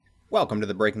Welcome to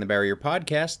the Breaking the Barrier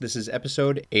podcast. This is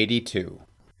episode 82.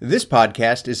 This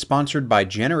podcast is sponsored by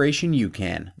Generation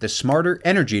UCAN, the smarter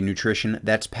energy nutrition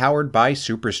that's powered by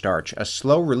Superstarch, a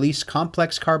slow-release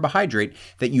complex carbohydrate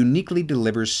that uniquely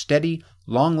delivers steady,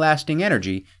 long-lasting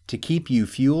energy to keep you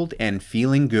fueled and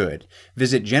feeling good.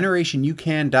 Visit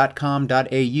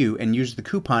generationucan.com.au and use the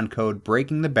coupon code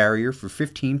Breaking the Barrier for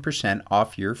 15%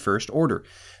 off your first order.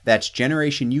 That's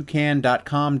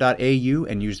generationucan.com.au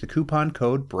and use the coupon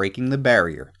code Breaking the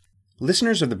Barrier.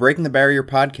 Listeners of the Breaking the Barrier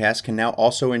podcast can now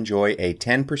also enjoy a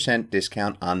 10%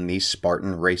 discount on these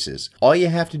Spartan races. All you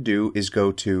have to do is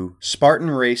go to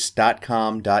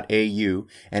spartanrace.com.au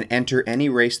and enter any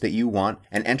race that you want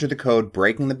and enter the code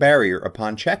Breaking the Barrier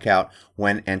upon checkout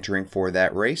when entering for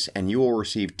that race, and you will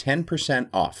receive 10%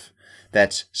 off.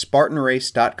 That's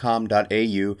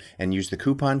spartanrace.com.au and use the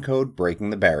coupon code Breaking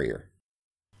the Barrier.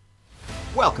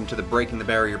 Welcome to the Breaking the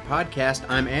Barrier podcast.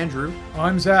 I'm Andrew.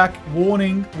 I'm Zach.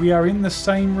 Warning, we are in the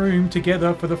same room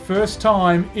together for the first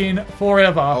time in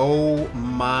forever. Oh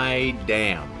my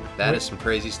damn. That is some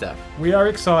crazy stuff. We are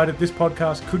excited. This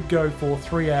podcast could go for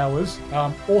 3 hours.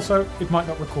 Also, it might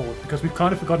not record because we've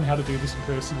kind of forgotten how to do this in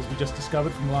person, as we just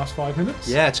discovered from the last 5 minutes.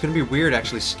 Yeah, it's going to be weird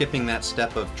actually skipping that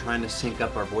step of trying to sync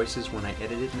up our voices when I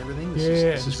edit it and everything.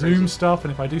 This is Zoom stuff,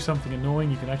 and if I do something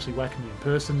annoying, you can actually whack me in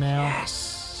person now.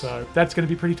 Yes. So that's going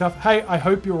to be pretty tough. Hey, I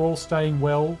hope you're all staying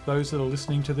well, those that are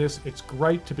listening to this. It's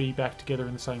great to be back together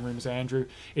in the same room as Andrew.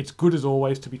 It's good, as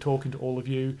always, to be talking to all of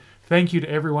you. Thank you to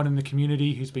everyone in the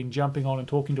community who's been jumping on and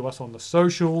talking to us on the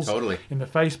socials. Totally. In the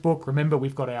Facebook. Remember,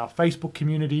 we've got our Facebook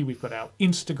community. We've got our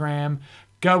Instagram.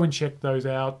 Go and check those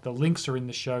out. The links are in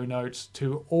the show notes.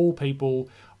 To all people,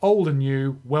 old and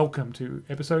new, welcome to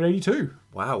episode 82.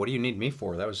 Wow, what do you need me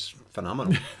for? That was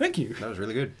phenomenal. Thank you. That was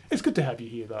really good. It's good to have you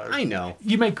here, though. I know.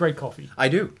 You make great coffee. I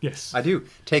do. Yes. I do.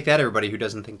 Take that, everybody who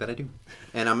doesn't think that I do.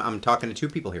 And I'm talking to two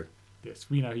people here. Yes,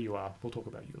 we know who you are. We'll talk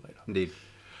about you later. Indeed.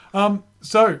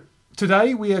 So,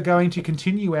 today we are going to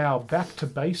continue our Back to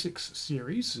Basics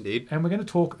series. Indeed. And we're going to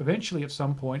talk eventually at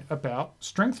some point about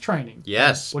strength training.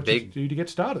 Yes. What you do to get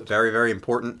started. Very, very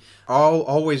important.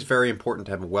 Always very important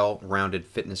to have a well-rounded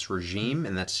fitness regime.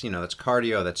 And that's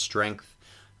cardio, that's strength,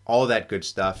 all of that good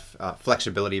stuff.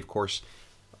 Flexibility, of course.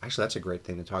 Actually, that's a great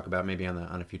thing to talk about maybe on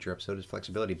a future episode is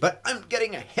flexibility. But I'm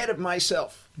getting ahead of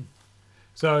myself.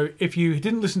 So if you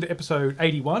didn't listen to episode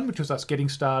 81, which was us getting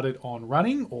started on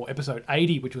running, or episode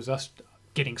 80, which was us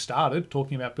getting started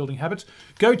talking about building habits,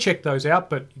 go check those out.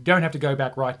 But you don't have to go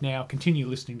back right now. Continue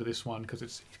listening to this one because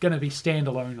it's going to be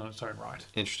standalone on its own right.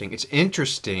 Interesting. It's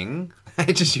interesting.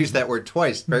 I just used that word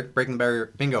twice. Breaking the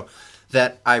Barrier bingo.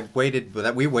 That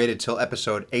we waited till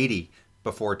episode 80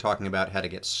 before talking about how to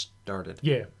get started.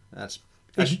 Yeah. That's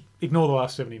Ignore the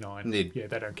last 79. Indeed. Yeah,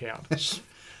 they don't count.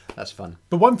 That's fun.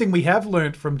 The one thing we have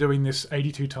learnt from doing this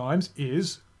 82 times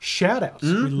is shout-outs.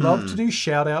 We love to do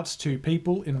shout-outs to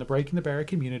people in the Breaking the Barrier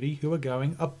community who are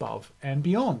going above and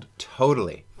beyond.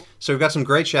 Totally. So we've got some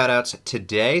great shout-outs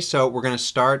today. So we're going to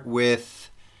start with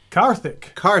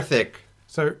Karthik.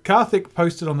 So Karthik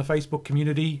posted on the Facebook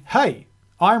community, "Hey,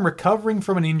 I'm recovering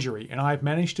from an injury and I've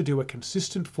managed to do a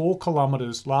consistent 4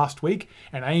 kilometres last week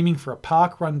and aiming for a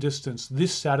park run distance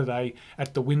this Saturday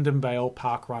at the Wyndham Vale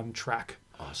Park Run track."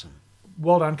 Awesome.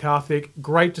 Well done, Karthik.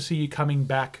 Great to see you coming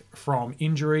back from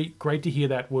injury. Great to hear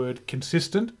that word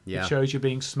consistent. Yeah. It shows you're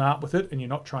being smart with it and you're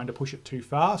not trying to push it too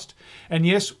fast. And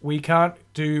yes, we can't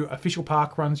do official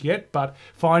park runs yet, but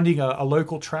finding a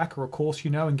local track or a course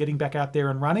and getting back out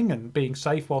there and running and being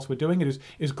safe whilst we're doing it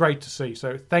is great to see.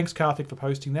 So thanks, Karthik, for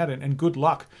posting that and good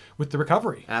luck with the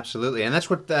recovery. Absolutely. And that's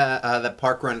what the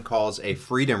park run calls a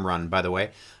freedom run, by the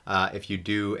way. If you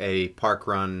do a park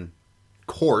run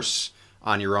course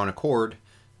on your own accord,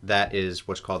 that is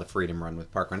what's called a freedom run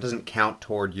with park run. It doesn't count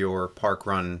toward your park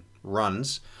run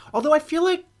runs. Although I feel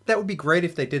like that would be great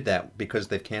if they did that because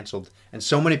they've canceled. And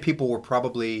so many people were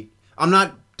probably... I'm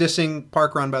not dissing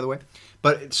park run, by the way.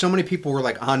 But so many people were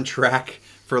on track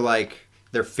for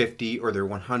their 50 or their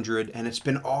 100. And it's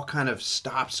been all kind of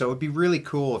stopped. So it'd be really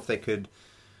cool if they could...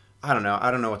 I don't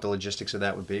know what the logistics of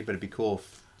that would be. But it'd be cool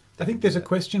if... I think there's a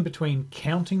question between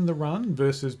counting the run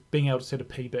versus being able to set a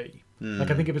PB. I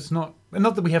think if it's not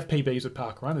that we have PBs at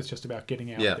Park Run, it's just about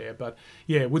getting out there. But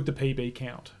would the PB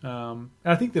count? And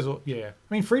I think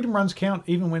freedom runs count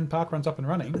even when Park Run's up and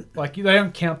running. They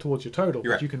don't count towards your total,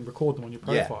 but you can record them on your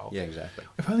profile. Yeah, exactly.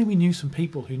 If only we knew some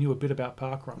people who knew a bit about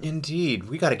Park Run. Indeed.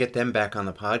 We got to get them back on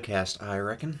the podcast, I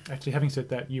reckon. Actually, having said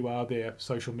that, you are their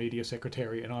social media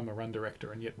secretary and I'm a run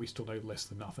director, and yet we still know less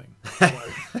than nothing. So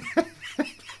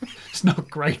it's not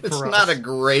great for us. It's not a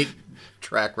great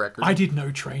track record. I did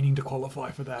no training to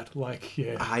qualify for that. Like,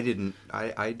 yeah.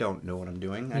 I don't know what I'm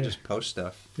doing. I just post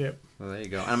stuff. Yep. Well, there you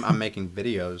go. I'm making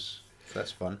videos. So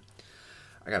that's fun.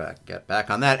 I gotta get back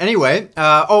on that. Anyway,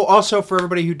 also for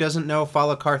everybody who doesn't know,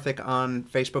 follow Karthik on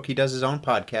Facebook. He does his own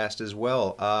podcast as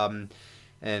well.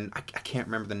 And I can't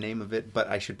remember the name of it, but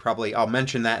I'll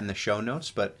mention that in the show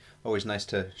notes, but always nice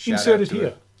to shout Insert out it to here.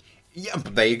 it. Yeah,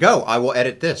 there you go. I will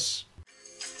edit this.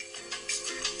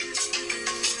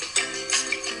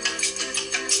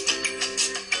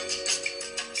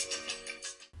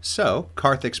 So,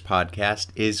 Karthik's podcast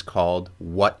is called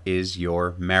What Is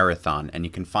Your Marathon? And you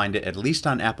can find it at least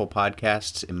on Apple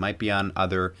Podcasts. It might be on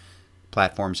other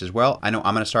platforms as well. I know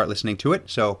I'm going to start listening to it.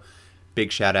 So,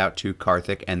 big shout out to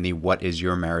Karthik and the What Is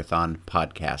Your Marathon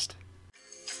podcast.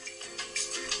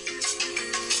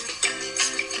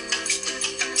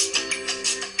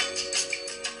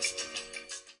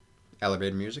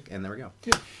 Elevator music, and there we go.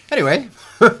 Yeah. Anyway,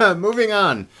 moving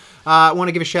on. I want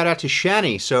to give a shout out to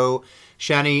Shani. So,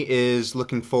 Shani is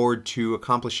looking forward to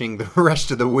accomplishing the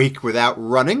rest of the week without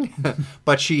running,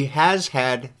 but she has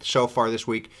had, so far this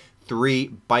week, 3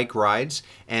 bike rides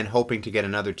and hoping to get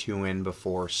another 2 in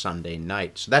before Sunday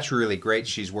night. So that's really great.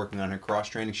 She's working on her cross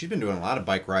training. She's been doing a lot of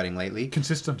bike riding lately.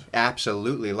 Consistent.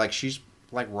 Absolutely. Like she's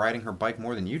like riding her bike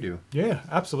more than you do. Yeah,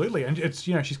 absolutely. And it's,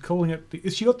 she's calling it,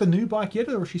 is she got the new bike yet,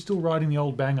 or is she still riding the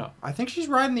old banger? I think she's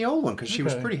riding the old one because she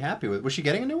was pretty happy with it. Was she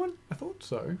getting a new one? I thought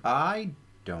so. I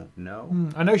don't know.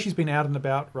 I know she's been out and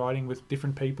about riding with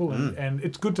different people, and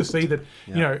it's good to see that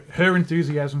her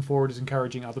enthusiasm for it is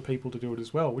encouraging other people to do it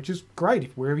as well, which is great.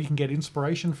 If wherever you can get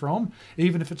inspiration from,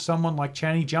 even if it's someone like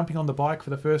Chani jumping on the bike for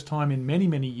the first time in many,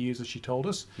 many years, as she told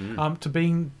us, to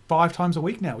being 5 times a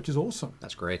week now, which is awesome.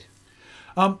 That's great.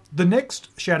 The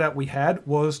next shout out we had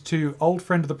was to old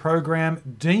friend of the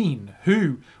program, Dean,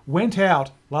 who went out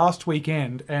last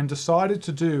weekend and decided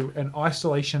to do an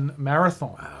isolation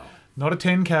marathon. Wow. Not a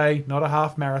 10K, not a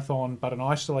half marathon, but an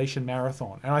isolation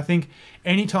marathon. And I think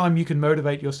anytime you can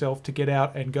motivate yourself to get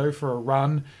out and go for a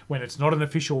run when it's not an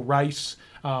official race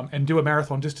and do a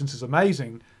marathon distance is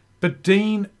amazing. But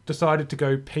Dean decided to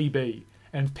go PB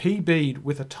and PB'd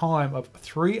with a time of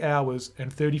 3 hours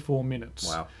and 34 minutes.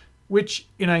 Wow. Which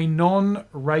in a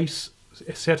non-race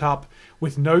setup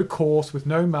with no course, with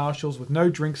no marshals, with no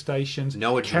drink stations,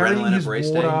 no carrying adrenaline his of race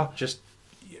water, day. Just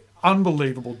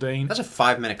unbelievable, Dean. that's a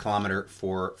 5-minute kilometer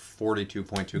for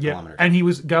 42.2 kilometers. And he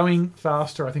was going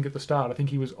faster, I think, at the start. I think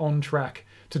he was on track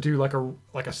to do like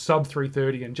a sub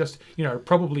 3:30 and just,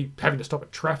 probably having to stop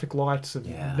at traffic lights and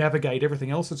navigate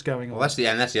everything else that's going on. Well, that's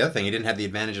the other thing. He didn't have the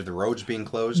advantage of the roads being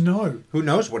closed. No. Who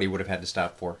knows what he would have had to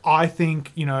stop for? I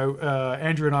think,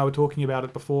 Andrew and I were talking about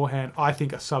it beforehand. I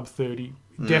think a sub 30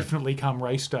 definitely come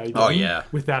race day. Oh, yeah.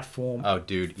 With that form. Oh,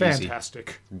 dude, fantastic.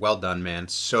 Easy. Well done, man.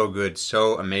 So good.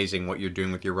 So amazing what you're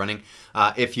doing with your running.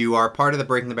 If you are part of the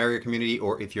Breaking the Barrier community,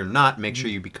 or if you're not, make sure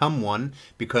you become one,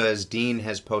 because Dean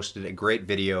has posted a great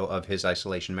video of his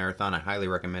isolation marathon. I highly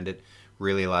recommend it.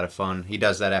 Really a lot of fun. He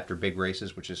does that after big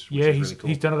races, which is really cool.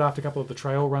 He's done it after a couple of the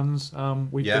trail runs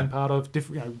we've been part of,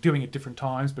 doing it different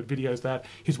times, but videos that.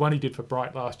 His one he did for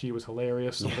Bright last year was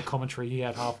hilarious. Some of the commentary he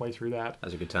had halfway through that. That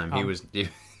was a good time.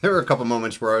 There were a couple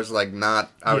moments where I was like, I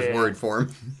was worried for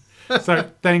him. So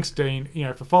thanks, Dean,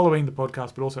 for following the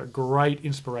podcast, but also a great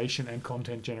inspiration and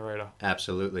content generator.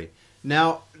 Absolutely.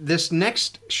 Now, this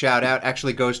next shout out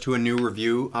actually goes to a new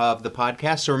review of the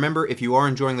podcast. So remember, if you are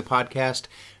enjoying the podcast,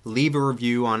 leave a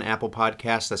review on Apple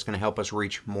Podcasts. That's going to help us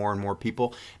reach more and more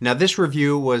people. Now, this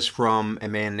review was from a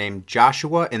man named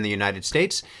Joshua in the United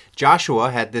States. Joshua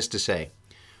had this to say: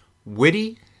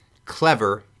 witty,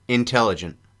 clever,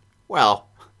 intelligent. Well,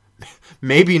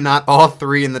 maybe not all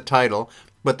 3 in the title,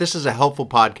 but this is a helpful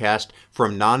podcast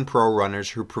from non-pro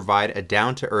runners who provide a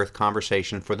down-to-earth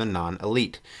conversation for the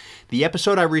non-elite. The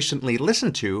episode I recently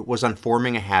listened to was on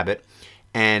forming a habit,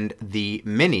 and the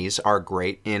minis are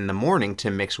great in the morning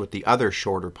to mix with the other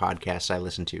shorter podcasts I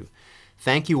listen to.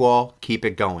 Thank you all. Keep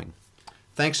it going.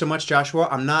 Thanks so much, Joshua.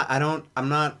 I'm not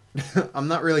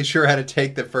really sure how to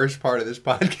take the first part of this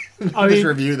podcast,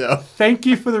 review, though. Thank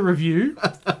you for the review.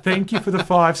 Thank you for the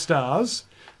 5 stars.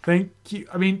 Thank you.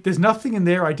 There's nothing in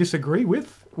there I disagree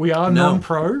with. We are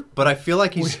non-pro, but I feel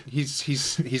like what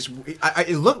it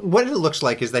looks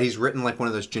like is that he's written like one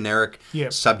of those generic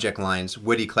subject lines: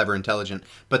 witty, clever, intelligent.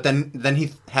 But then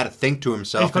he had to think to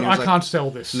himself. I can't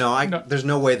sell this. No, there's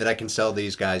no way that I can sell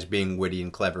these guys being witty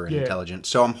and clever and intelligent.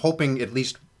 So I'm hoping at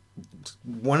least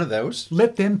One of those.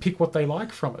 Let them pick what they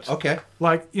like from it. Okay.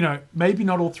 Like, maybe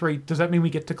not all three. Does that mean we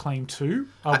get to claim two?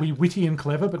 Are we witty and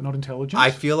clever but not intelligent?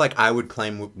 I feel like I would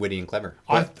claim witty and clever.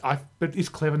 But is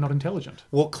clever not intelligent?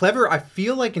 Well, clever, I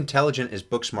feel like intelligent is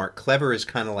book smart. Clever is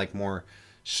kind of like more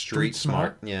street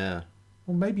smart. Yeah.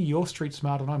 Well, maybe you're street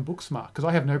smart and I'm book smart because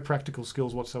I have no practical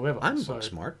skills whatsoever. I'm book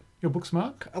smart. You're book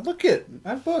smart? Look at, I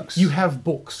have books. You have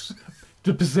books.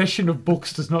 The possession of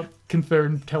books does not confer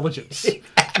intelligence. It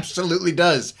absolutely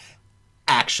does.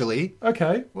 Actually.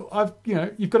 Okay. Well,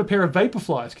 you've got a pair of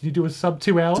Vaporflies. Can you do a sub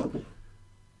 2 hour?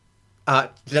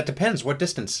 That depends. What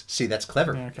distance? See, that's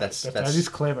clever. Okay. That is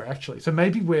clever, actually. So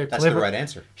maybe we're that's clever. That's the right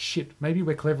answer. Shit. Maybe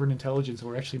we're clever in intelligence and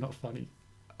we're actually not funny.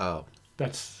 Oh.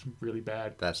 That's really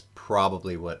bad. That's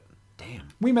probably what... Damn.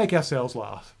 We make ourselves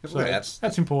laugh. So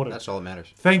that's important. That's all that matters.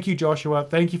 Thank you, Joshua.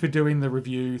 Thank you for doing the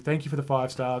review. Thank you for the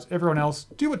 5 stars. Everyone else,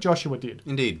 do what Joshua did.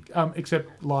 Indeed.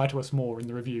 Except lie to us more in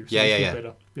the review. So yeah.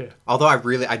 Better. Yeah. Although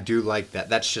I do like that.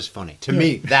 That's just funny. To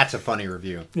me, that's a funny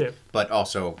review. Yeah. But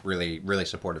also really, really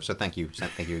supportive. So thank you.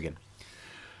 Thank you again.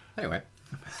 Anyway,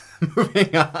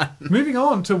 moving on. Moving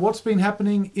on to what's been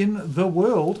happening in the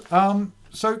world.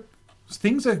 So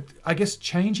things are, I guess,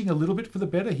 changing a little bit for the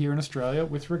better here in Australia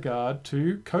with regard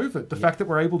to COVID. The fact that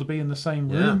we're able to be in the same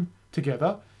room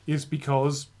together is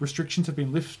because restrictions have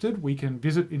been lifted. We can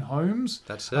visit in homes.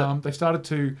 That's it. They started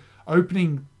to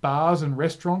opening bars and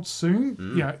restaurants soon.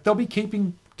 They'll be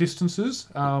keeping distances,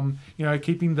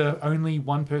 keeping the only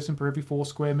one person per every 4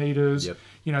 square meters.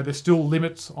 Yep. There's still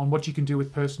limits on what you can do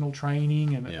with personal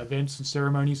training and events and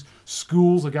ceremonies.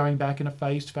 Schools are going back in a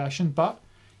phased fashion, but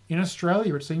in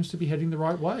Australia, it seems to be heading the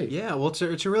right way. Yeah, well, it's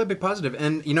a really big positive.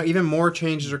 And, even more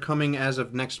changes are coming as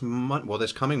of next month. Well,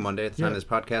 this coming Monday at the time of this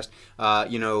podcast.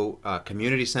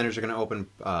 Community centers are going to open.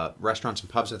 Restaurants and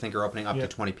pubs, I think, are opening up to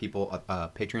 20 people,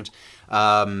 patrons.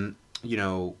 There's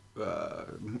going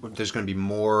to be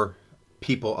more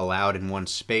people allowed in one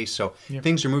space. So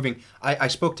things are moving. I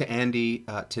spoke to Andy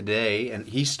today, and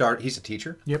he's a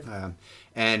teacher. Yep.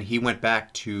 And he went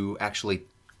back to actually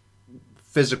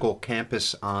physical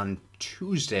campus on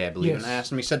Tuesday, I believe. Yes. And I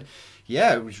asked him, he said,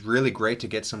 it was really great to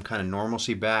get some kind of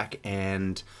normalcy back.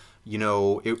 And,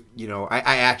 I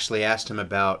actually asked him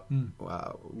about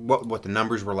what the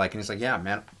numbers were like. And he's like, yeah,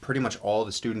 man, pretty much all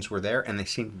the students were there and they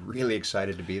seemed really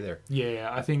excited to be there. Yeah,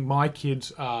 I think my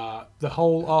kids are the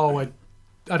whole,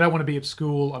 I don't want to be at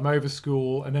school, I'm over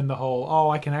school, and then the whole,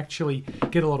 I can actually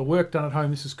get a lot of work done at home,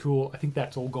 this is cool. I think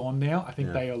that's all gone now. I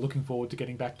think they are looking forward to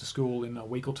getting back to school in a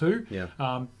week or two.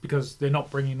 Yeah. Because they're not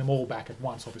bringing them all back at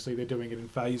once. Obviously, they're doing it in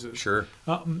phases. Sure.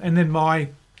 And then my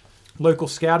local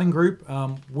scouting group,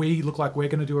 we look like we're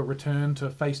going to do a return to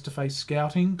face-to-face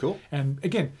scouting. Cool. And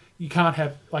again, you can't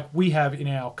have, like we have in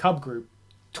our cub group,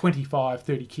 25,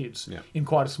 30 kids in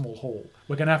quite a small hall.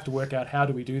 We're going to have to work out how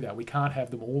do we do that. We can't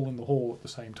have them all in the hall at the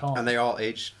same time. And they all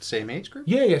same age group?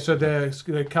 Yeah. So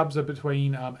the cubs are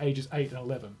between ages 8 and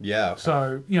 11. Yeah. Okay.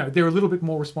 So, they're a little bit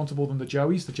more responsible than the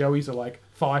joeys. The joeys are like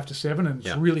 5 to 7, and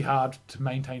it's really hard to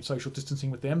maintain social distancing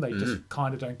with them. They just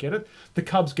kind of don't get it. The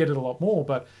cubs get it a lot more,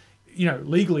 but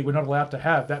legally we're not allowed to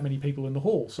have that many people in the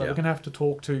hall. So we're going to have to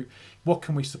talk to what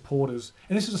can we support as,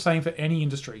 and this is the same for any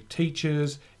industry,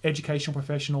 teachers, educational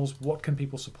professionals, what can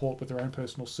people support with their own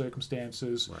personal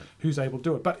circumstances, who's able to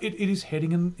do it. But it is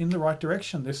heading in the right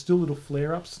direction. There's still little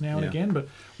flare-ups now and again, but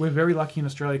we're very lucky in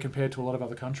Australia compared to a lot of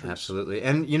other countries. Absolutely.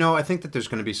 And, I think that there's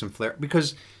going to be some flare,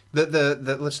 because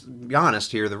the let's be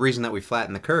honest here, the reason that we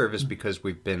flatten the curve is because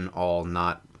we've been all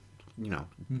not,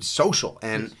 social.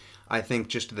 And I think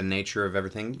just the nature of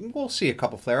everything, we'll see a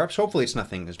couple flare-ups. Hopefully it's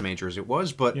nothing as major as it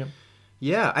was, but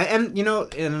and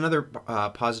in another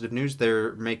positive news,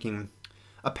 they're making,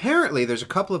 apparently there's a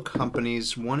couple of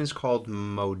companies, one is called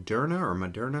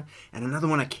Moderna, and another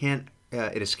one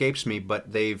it escapes me,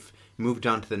 but they've moved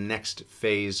on to the next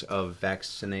phase of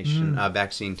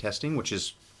vaccine testing, which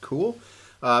is cool.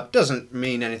 Doesn't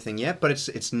mean anything yet, but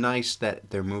it's nice that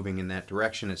they're moving in that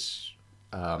direction. It's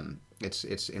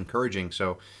encouraging.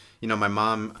 So, my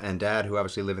mom and dad, who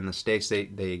obviously live in the States,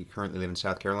 they currently live in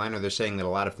South Carolina. They're saying that a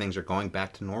lot of things are going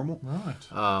back to normal.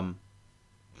 Right.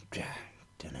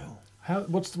 Don't know.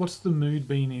 What's the mood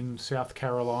been in South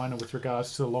Carolina with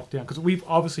regards to the lockdown? Because we've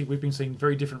been seeing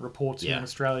very different reports here in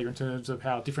Australia in terms of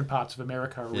how different parts of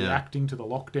America are reacting to the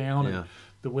lockdown and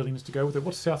the willingness to go with it.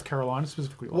 What's South Carolina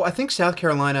specifically like? Well, I think South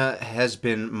Carolina has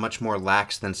been much more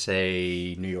lax than,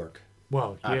 say, New York.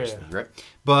 Well, obviously, right?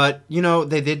 But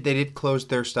they did close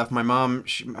their stuff. My mom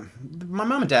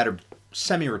and dad are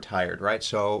semi-retired, right?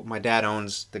 So my dad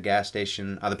owns the gas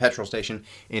station, the petrol station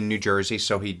in New Jersey.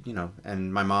 So he,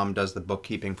 and my mom does the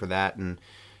bookkeeping for that, and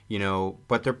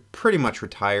but they're pretty much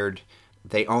retired.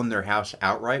 They own their house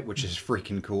outright, which is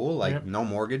freaking cool. Like, no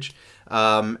mortgage.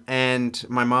 And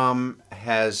my mom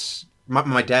has...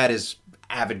 My dad is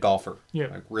avid golfer. Yeah.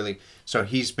 Like, really. So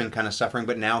he's been kind of suffering,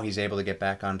 but now he's able to get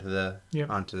back onto the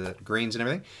greens and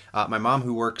everything. My mom,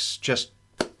 who works just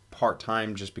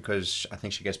part-time just because I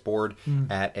think she gets bored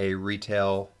at a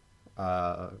retail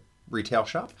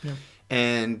shop. Yeah.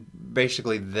 And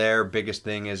basically their biggest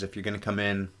thing is if you're going to come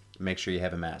in, make sure you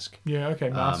have a mask. Yeah, okay.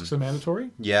 Masks are mandatory?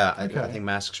 Yeah, okay. I think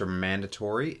masks are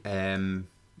mandatory.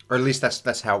 Or at least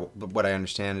that's what I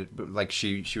understand. Like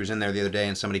she was in there the other day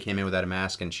and somebody came in without a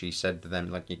mask and she said to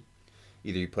them, like,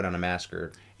 either you put on a mask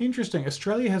or... Interesting.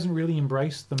 Australia hasn't really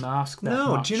embraced the mask that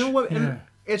much. Do you know what? Yeah. And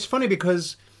it's funny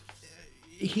because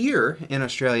here in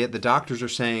Australia, the doctors are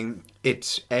saying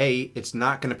it's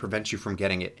not going to prevent you from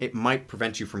getting it. It might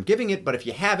prevent you from giving it, but if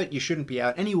you have it, you shouldn't be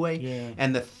out anyway. Yeah.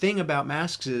 And the thing about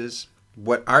masks is,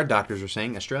 what our doctors are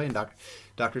saying, Australian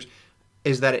doctors,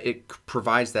 is that it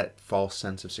provides that false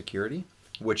sense of security,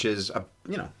 which is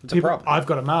it's a problem. I've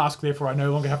got a mask, therefore I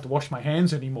no longer have to wash my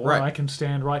hands anymore. Right. And I can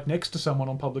stand right next to someone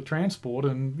on public transport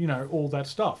and, all that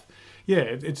stuff. Yeah,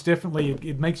 it's definitely,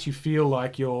 it makes you feel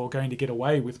like you're going to get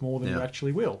away with more than you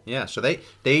actually will. Yeah, so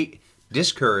they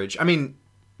discourage, I mean,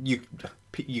 you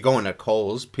go into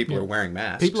Kohl's, people are wearing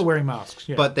masks. People are wearing masks,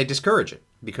 yeah. But they discourage it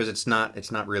because it's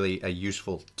not really a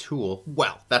useful tool.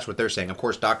 Well, that's what they're saying. Of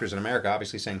course, doctors in America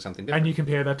obviously saying something different. And you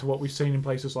compare that to what we've seen in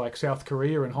places like South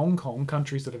Korea and Hong Kong,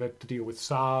 countries that have had to deal with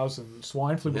SARS and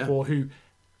swine flu before, who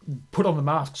put on the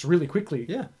masks really quickly.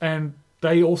 Yeah. And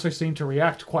they also seem to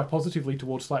react quite positively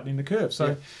towards flattening the curve.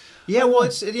 So,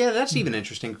 that's even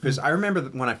interesting because I remember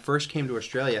that when I first came to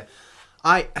Australia,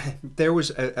 there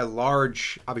was a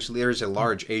large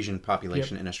Asian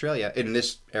population in Australia, in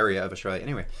this area of Australia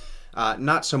anyway.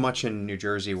 Not so much in New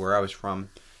Jersey where I was from.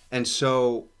 And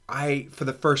so I, for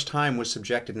the first time, was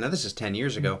subjected, now this is 10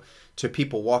 years ago, to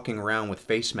people walking around with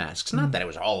face masks. Not that it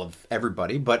was all of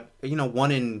everybody, but,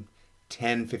 1 in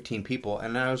 10, 15 people.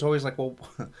 And I was always like, well,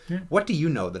 what do you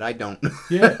know that I don't?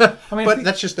 Yeah. I mean, but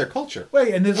that's just their culture. Well,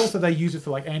 and there's also, they use it for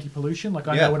like anti-pollution. Like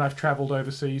I know when I've travelled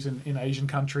overseas in Asian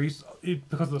countries,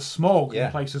 because of the smog in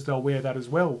places, they'll wear that as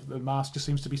well. The mask just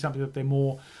seems to be something that they're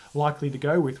more likely to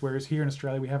go with, whereas here in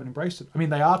Australia we haven't embraced it. I mean,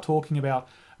 they are talking about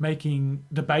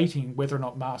debating whether or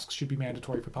not masks should be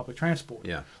mandatory for public transport.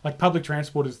 Yeah. Like public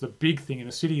transport is the big thing in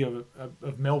a city of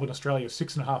Melbourne, Australia,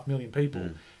 6.5 million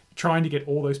people. Trying to get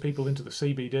all those people into the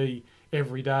CBD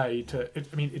every day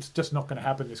it's just not going to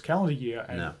happen this calendar year.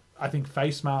 And I think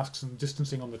face masks and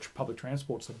distancing on the public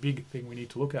transport is a big thing we need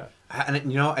to look at.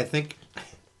 And I think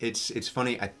it's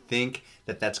funny. I think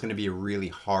that's going to be a really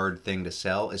hard thing to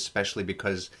sell, especially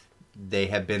because they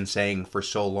have been saying for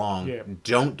so long,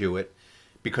 don't do it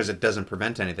because it doesn't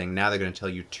prevent anything. Now they're going to tell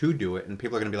you to do it, and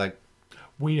people are going to be like,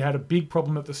 we had a big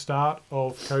problem at the start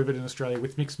of COVID in Australia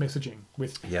with mixed messaging,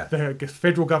 with the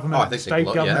federal government and the state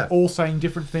government all saying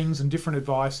different things and different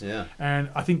advice. Yeah. And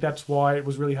I think that's why it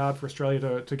was really hard for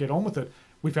Australia to get on with it.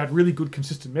 We've had really good,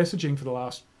 consistent messaging for the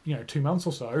last 2 months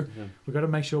or so. We've got to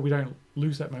make sure we don't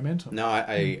lose that momentum. No,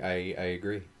 I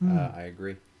agree. I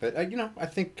agree. But,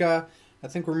 I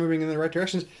think we're moving in the right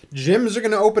directions. Gyms are going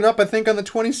to open up, I think, on the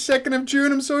 22nd of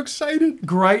June. I'm so excited.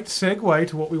 Great segue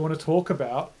to what we want to talk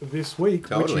about this week,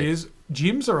 which is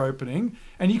gyms are opening,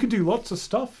 and you can do lots of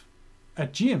stuff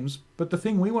at gyms, but the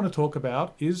thing we want to talk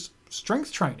about is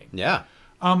strength training. Yeah.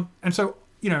 And so,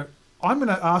 I'm going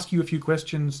to ask you a few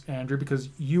questions, Andrew, because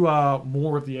you are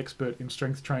more of the expert in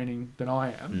strength training than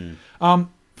I am.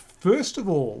 First of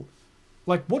all,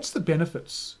 what's the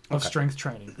benefits of strength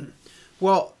training?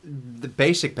 Well, the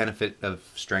basic benefit of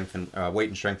strength and weight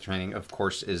and strength training, of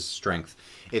course, is strength.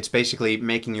 It's basically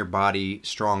making your body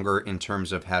stronger in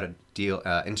terms of how to deal,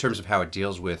 in terms of how it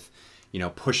deals with,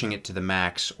 pushing it to the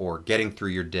max or getting through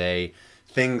your day.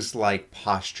 Things like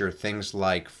posture, things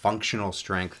like functional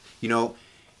strength.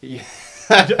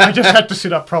 I just had to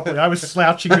sit up properly. I was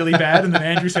slouching really bad, and then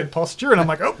Andrew said posture, and I'm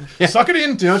like, suck it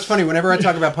in. It's funny. Whenever I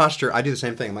talk about posture, I do the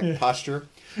same thing. I'm like, posture.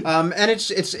 And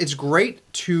it's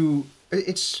great to...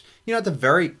 It's, at the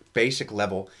very basic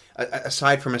level,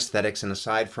 aside from aesthetics and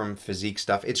aside from physique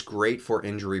stuff, it's great for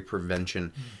injury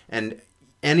prevention. And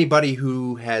anybody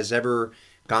who has ever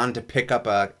gone to pick up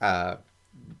a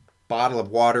bottle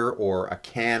of water or a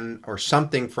can or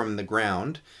something from the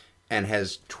ground and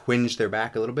has twinged their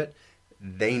back a little bit,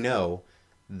 they know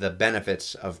the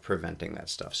benefits of preventing that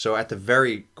stuff. So at the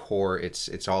very core,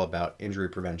 it's all about injury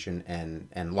prevention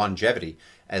and longevity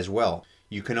as well.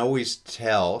 You can always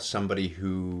tell somebody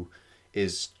who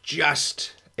is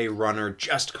just a runner,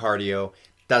 just cardio,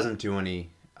 doesn't do any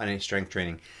strength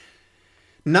training.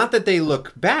 Not that they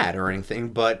look bad or anything,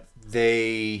 but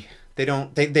they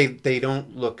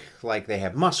don't look like they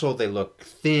have muscle. They look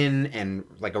thin and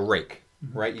like a rake,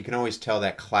 right? You can always tell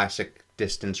that classic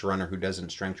distance runner who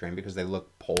doesn't strength train because they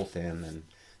look pole thin and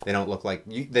they don't look like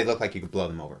they look like you could blow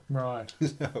them over. Right.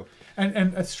 So,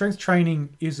 And strength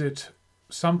training, is it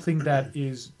something that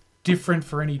is different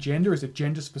for any gender? Is it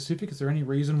gender specific? Is there any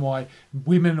reason why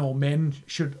women or men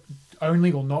should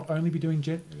only or not only be doing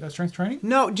strength training?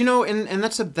 no, and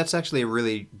that's actually a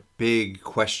really big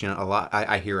question.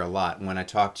 I hear a lot when I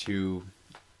talk to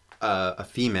a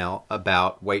female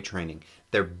about weight training.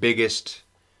 Their biggest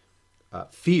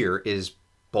fear is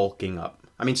bulking up.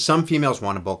 I mean, some females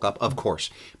want to bulk up, of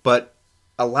course, but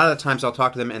a lot of the times I'll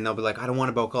talk to them and they'll be like, I don't want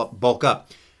to bulk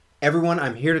up. Everyone,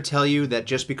 I'm here to tell you that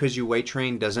just because you weight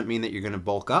train doesn't mean that you're going to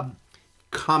bulk up.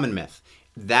 Common myth.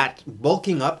 That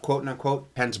bulking up, quote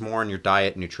unquote, depends more on your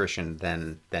diet and nutrition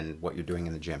than what you're doing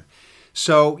in the gym.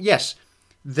 So, yes,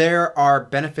 there are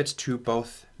benefits to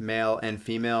both male and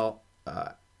female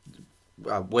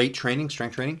weight training,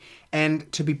 strength training.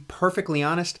 And to be perfectly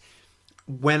honest,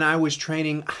 when I was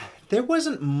training, there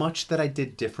wasn't much that I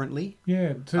did differently.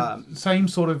 Yeah, same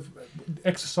sort of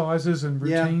exercises and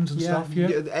routines and stuff. Yeah,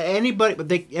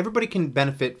 everybody can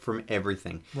benefit from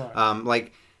everything.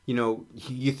 Right.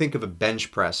 You think of a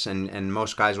bench press, and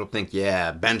most guys will think,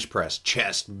 yeah, bench press,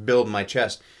 chest, build my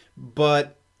chest.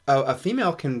 But a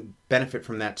female can benefit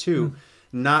from that too,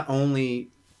 not only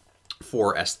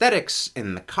for aesthetics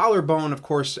and the collarbone. Of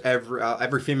course,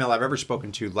 every female I've ever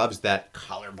spoken to loves that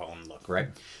collarbone look, right?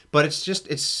 But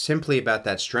it's simply about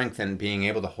that strength and being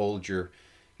able to hold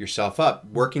yourself up,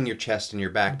 working your chest and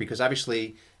your back, because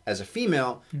obviously as a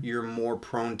female, you're more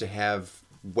prone to have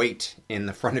weight in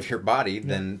the front of your body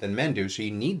than men do. So you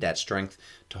need that strength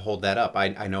to hold that up.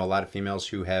 I know a lot of females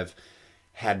who have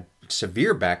had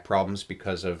severe back problems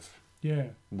because of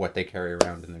what they carry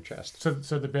around in their chest.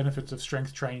 So the benefits of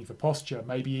strength training for posture,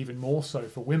 maybe even more so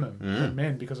for women than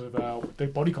men because of their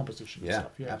body composition and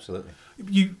stuff. Yeah, absolutely.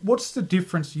 What's the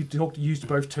difference? You used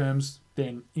both terms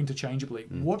then interchangeably.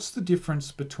 What's the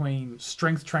difference between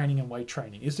strength training and weight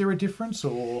training? Is there a difference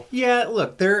or? Yeah,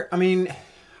 look,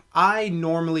 I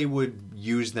normally would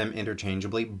use them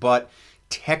interchangeably, but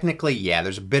technically,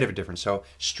 there's a bit of a difference. So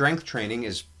strength training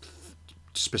is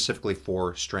specifically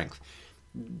for strength.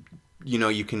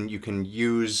 You can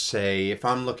use, say, if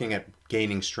I'm looking at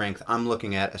gaining strength, I'm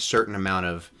looking at a certain amount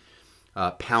of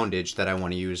poundage that I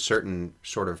want to use, certain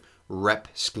sort of rep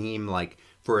scheme. Like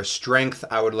for a strength,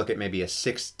 I would look at maybe a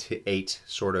 6 to 8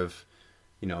 sort of,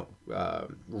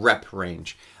 rep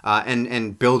range.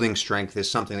 And building strength is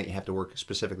something that you have to work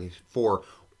specifically for.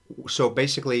 So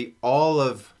basically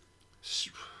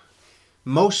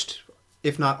most,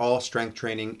 if not all, strength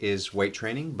training is weight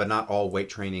training, but not all weight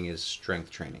training is strength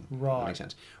training. Right. That makes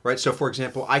sense. Right. So for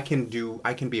example, I can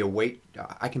be weight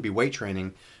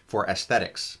training for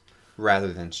aesthetics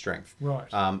rather than strength. Right.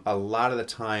 A lot of the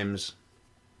times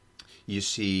you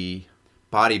see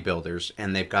bodybuilders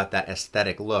and they've got that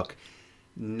aesthetic look.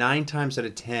 9 times out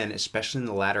of 10, especially in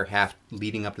the latter half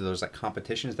leading up to those like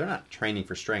competitions, they're not training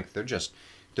for strength.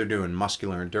 They're doing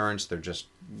muscular endurance. They're just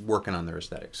working on their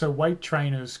aesthetics. So weight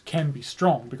trainers can be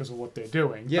strong because of what they're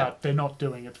doing, but they're not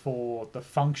doing it for the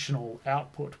functional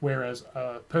output. Whereas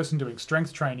a person doing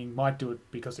strength training might do it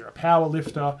because they're a power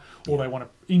lifter or they want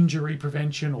injury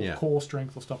prevention or core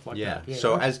strength or stuff like that. Yeah.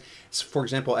 So for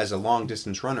example, as a long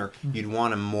distance runner, you'd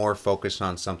want to more focus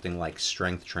on something like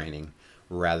strength training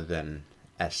rather than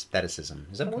aestheticism.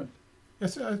 Is that a word?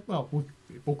 Yes. Well,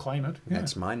 we'll claim it. Yeah.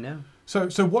 That's mine now. So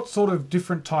what sort of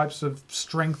different types of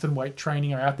strength and weight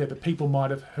training are out there that people might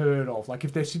have heard of? Like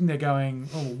if they're sitting there going,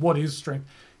 oh, what is strength?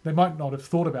 They might not have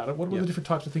thought about it. What are the different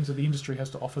types of things that the industry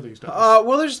has to offer these days?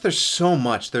 Well, there's so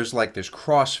much. There's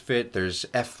CrossFit, there's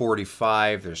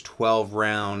F45, there's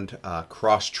 12-round,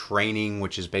 cross training,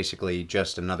 which is basically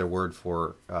just another word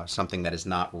for something that is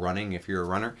not running if you're a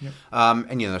runner. Yep.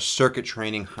 And circuit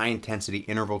training, high intensity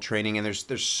interval training, and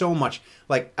there's so much.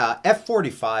 Like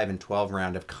F45 and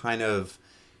 12-round have kind of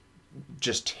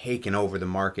just taken over the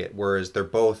market, whereas they're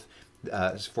both.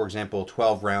 For example,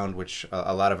 12-round, which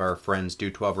a lot of our friends do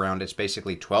 12-round. It's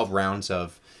basically 12 rounds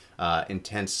of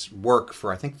intense work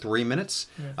for, I think, 3 minutes,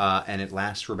 and it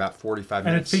lasts for about 45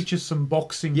 minutes. And it features some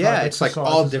boxing. Yeah, it's like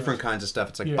all different kinds of stuff.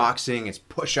 It's like boxing, it's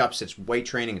push-ups, it's weight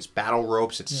training, it's battle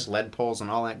ropes, it's sled pulls, and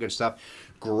all that good stuff.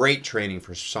 Great training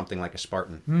for something like a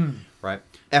Spartan, right?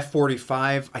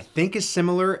 F45, I think, is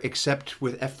similar, except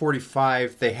with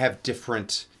F45, they have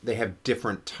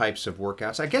different types of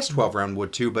workouts. I guess 12-round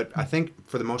would too, but I think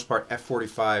for the most part,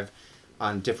 F45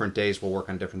 on different days will work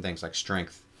on different things like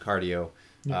strength, cardio,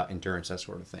 endurance, that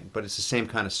sort of thing. But it's the same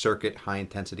kind of circuit,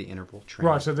 high-intensity interval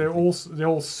training. Right, so they're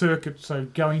all circuit, so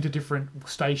going to different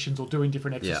stations or doing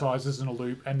different exercises in a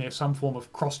loop, and there's some form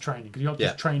of cross-training, because you're not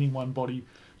just training one body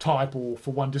type or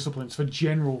for one discipline. It's for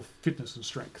general fitness and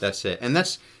strength. That's it. And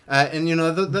that's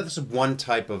that's one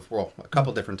type of, well, a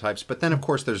couple different types. But then, of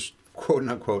course, there's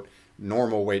quote-unquote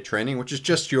normal weight training, which is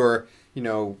just your,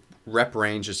 rep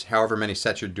range is however many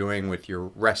sets you're doing with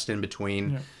your rest in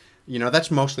between. Yeah.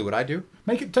 That's mostly what I do.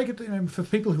 Take it for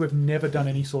people who have never done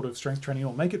any sort of strength training at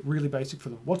all. Make it really basic for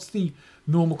them. What's the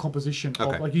normal composition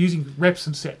of, like, using reps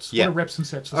and sets? Yeah. What are reps and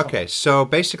sets for Okay, so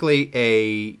basically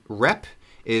a rep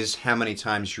is how many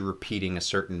times you're repeating a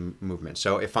certain movement.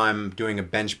 So if I'm doing a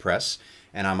bench press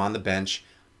and I'm on the bench,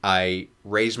 I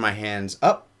raise my hands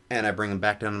up and I bring them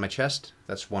back down to my chest.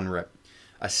 That's one rep.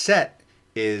 A set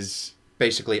is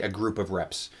basically a group of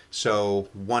reps. So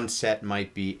one set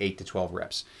might be 8 to 12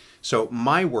 reps. So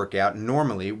my workout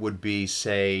normally would be,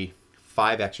 say,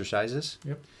 5 exercises.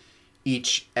 Yep.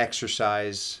 Each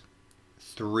exercise,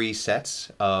 3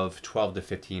 sets of 12 to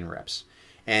 15 reps.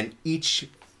 And each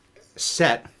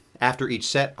set, after each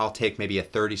set, I'll take maybe a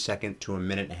 30-second to a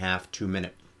minute and a half,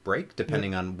 2-minute break,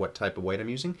 depending on what type of weight I'm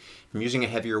using. If I'm using a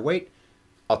heavier weight,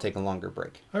 I'll take a longer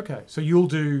break. Okay, so you'll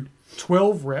do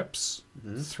 12 reps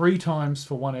 3 times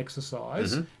for one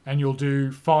exercise, and you'll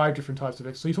do 5 different types of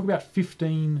exercise. So you talk about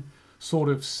 15 sort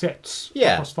of sets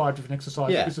across 5 different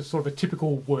exercises. Yeah. It's a sort of a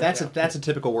typical workout. That's a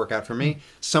typical workout for me.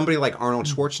 Somebody like Arnold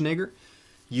Schwarzenegger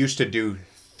used to do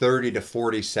 30 to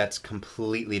 40 sets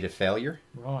completely to failure.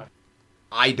 Right.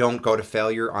 I don't go to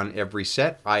failure on every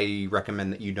set. I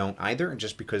recommend that you don't either,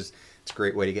 just because it's a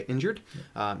great way to get injured.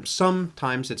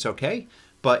 Sometimes it's okay,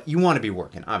 but you want to be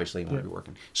working. Obviously, you want to be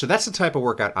working. So that's the type of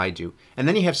workout I do. And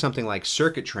then you have something like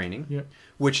circuit training,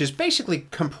 which is basically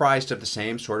comprised of the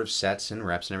same sort of sets and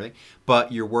reps and everything,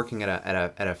 but you're working at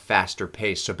a faster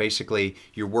pace. So basically,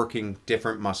 you're working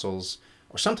different muscles,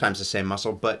 or sometimes the same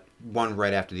muscle, but one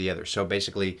right after the other. So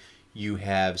basically, you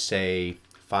have, say,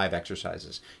 5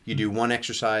 exercises. You do one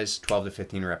exercise, 12 to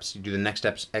 15 reps. You do the next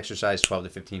exercise, 12 to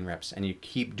 15 reps. And you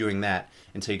keep doing that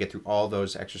until you get through all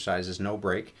those exercises, no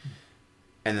break.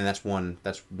 And then that's one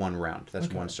round. That's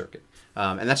one circuit.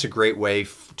 And that's a great way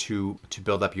to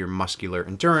build up your muscular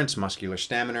endurance, muscular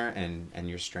stamina, and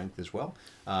your strength as well.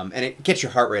 And it gets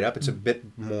your heart rate up. It's a bit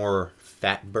more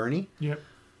fat burny. Yep.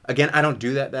 Again, I don't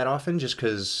do that often just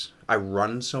because I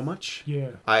run so much. Yeah.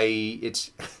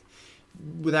 It's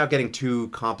without getting too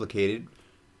complicated,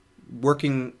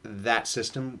 working that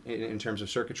system in terms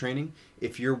of circuit training,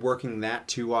 if you're working that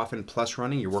too often plus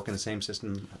running, you're working the same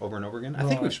system over and over again. I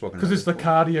think we've spoken about it. Because it's the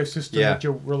cardio system that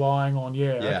you're relying on.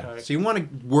 Yeah. Okay. So you want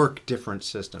to work different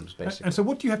systems, basically. And so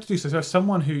what do you have to do? So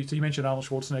someone so you mentioned Arnold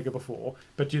Schwarzenegger before,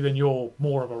 but you're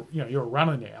more of you're a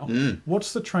runner now.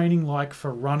 What's the training like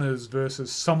for runners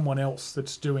versus someone else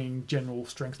that's doing general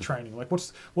strength training? Like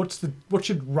what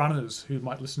should runners who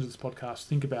might listen to this podcast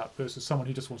think about versus someone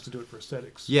who just wants to do it for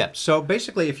aesthetics? Yeah. So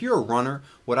basically, if you're a runner,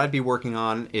 what I'd be working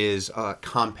on is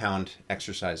compound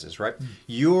exercises, right?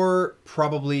 You're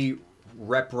probably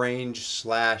rep range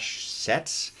 /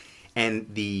 sets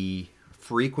and the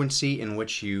frequency in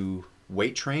which you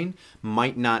weight train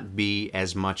might not be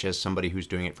as much as somebody who's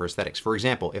doing it for aesthetics. For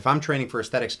example, if I'm training for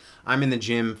aesthetics, I'm in the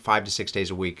gym 5 to 6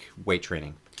 days a week weight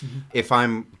training. If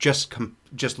I'm just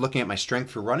looking at my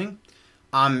strength for running,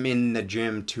 I'm in the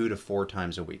gym 2 to 4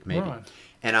 times a week, maybe. Right.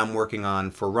 And I'm working on,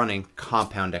 for running,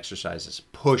 compound exercises.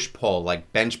 Push-pull,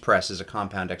 like bench press is a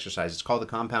compound exercise. It's called a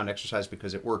compound exercise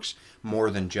because it works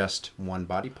more than just one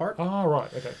body part. Oh,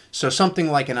 right, okay. So something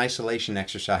like an isolation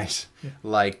exercise,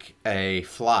 like a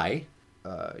fly,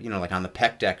 like on the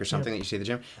pec deck or something that you see at the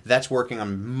gym, that's working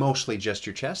on mostly just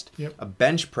your chest. Yep. A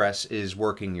bench press is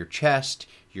working your chest,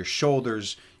 your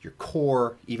shoulders, your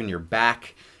core, even your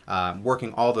back,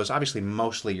 working all those, obviously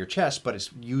mostly your chest, but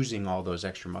it's using all those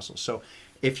extra muscles. So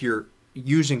if you're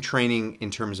using training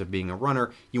in terms of being a runner,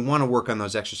 you want to work on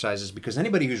those exercises because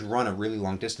anybody who's run a really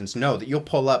long distance know that you'll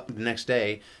pull up the next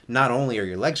day, not only are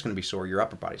your legs going to be sore, your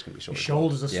upper body's going to be sore. Your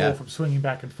shoulders are sore from swinging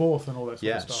back and forth and all that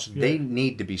sort of stuff. So they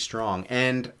need to be strong.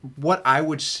 And what I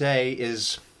would say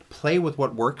is play with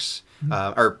what works,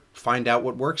 or find out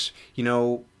what works,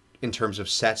 in terms of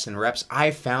sets and reps. I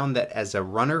found that as a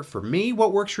runner, for me,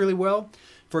 what works really well,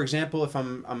 for example, if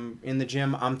I'm in the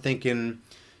gym, I'm thinking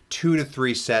 2 to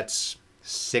 3 sets,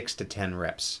 6 to 10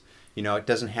 reps. It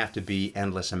doesn't have to be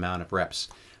endless amount of reps.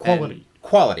 Quality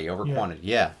over quantity,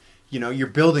 yeah. You're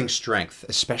building strength,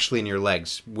 especially in your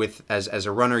legs. As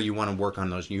a runner, you want to work on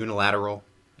those unilateral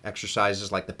exercises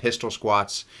like the pistol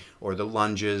squats or the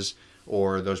lunges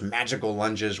or those magical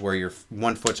lunges where your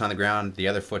one foot's on the ground, the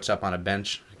other foot's up on a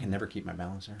bench. I can never keep my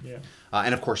balance there. Yeah.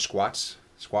 And of course, squats.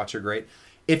 Squats are great.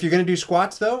 If you're going to do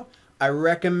squats, though, I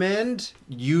recommend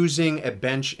using a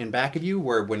bench in back of you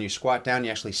where when you squat down,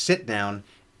 you actually sit down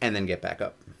and then get back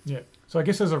up. Yeah. So I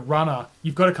guess as a runner,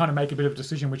 you've got to kind of make a bit of a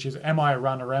decision, which is, am I a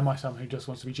runner or am I someone who just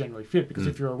wants to be generally fit? Because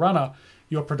if you're a runner,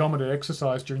 your predominant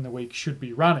exercise during the week should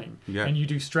be running. Yeah. And you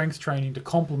do strength training to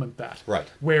complement that. Right.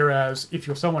 Whereas if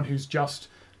you're someone who's just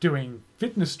doing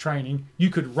fitness training, you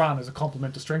could run as a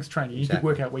complement to strength training. You could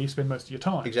work out where you spend most of your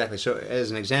time. Exactly. So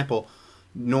as an example,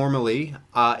 normally,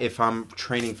 if I'm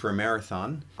training for a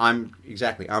marathon, I'm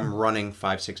running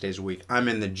 5-6 days a week. I'm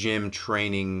in the gym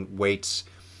training weights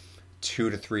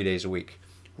 2 to 3 days a week.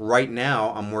 Right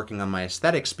now, I'm working on my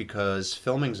aesthetics because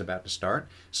filming's about to start.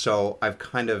 So I've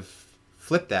kind of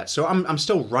flipped that. So I'm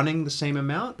still running the same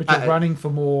amount. But you're running for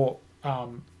more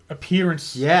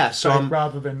appearance,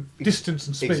 rather than distance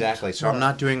and speed. Exactly. So I'm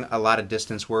not doing a lot of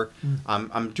distance work.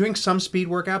 I'm doing some speed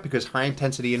workout because high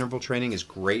intensity interval training is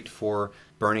great for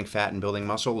burning fat and building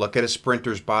muscle. Look at a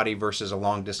sprinter's body versus a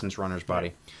long distance runner's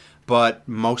body. But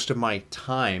most of my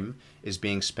time is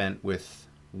being spent with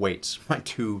weights, my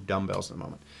 2 dumbbells at the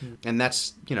moment. And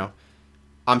that's,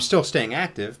 I'm still staying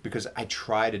active because I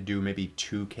try to do maybe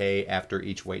 2K after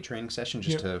each weight training session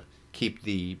just to keep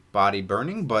the body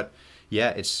burning. But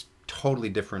yeah, it's totally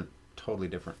different.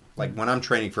 Like when I'm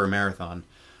training for a marathon,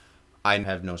 I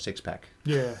have no six-pack.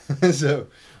 Yeah. So,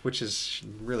 which is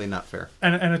really not fair.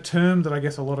 And a term that I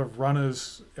guess a lot of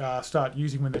runners start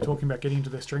using when they're talking about getting into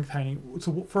their strength training.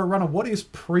 So for a runner, what is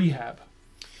prehab?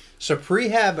 So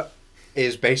prehab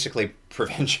is basically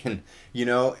prevention.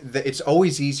 It's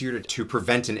always easier to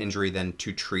prevent an injury than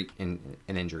to treat an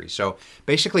injury. So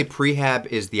basically prehab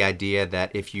is the idea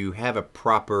that if you have a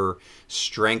proper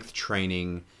strength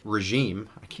training regime,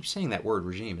 I keep saying that word,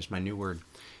 regime is my new word,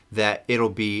 that it'll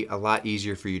be a lot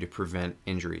easier for you to prevent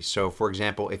injuries. So for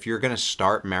example, if you're going to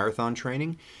start marathon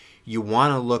training, you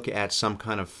want to look at some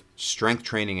kind of strength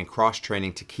training and cross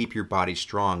training to keep your body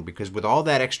strong, because with all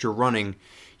that extra running,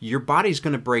 your body's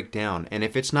going to break down. And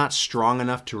if it's not strong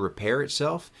enough to repair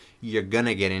itself, you're going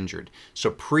to get injured. So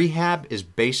prehab is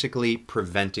basically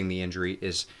preventing the injury.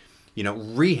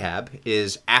 Rehab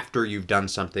is after you've done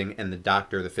something and the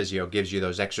doctor, the physio, gives you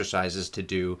those exercises to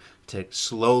do to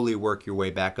slowly work your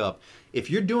way back up. If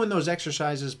you're doing those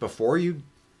exercises before you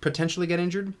potentially get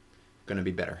injured, going to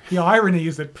be better. The irony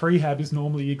is that prehab is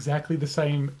normally exactly the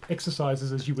same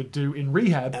exercises as you would do in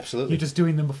rehab. Absolutely. You're just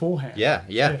doing them beforehand. Yeah.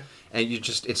 And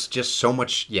it's just so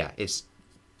much, it's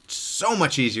so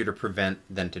much easier to prevent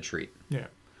than to treat. Yeah.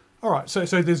 All right. So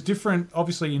there's different,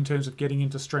 obviously, in terms of getting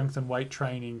into strength and weight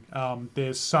training,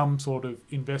 there's some sort of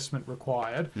investment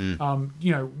required.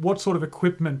 What sort of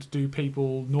equipment do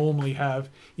people normally have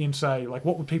in, say, like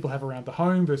what would people have around the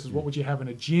home versus what would you have in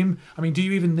a gym? I mean, do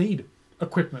you even need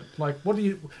equipment? Like, what do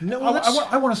you... No,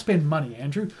 I want to spend money,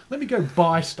 Andrew. Let me go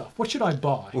buy stuff. What should I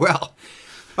buy? Well,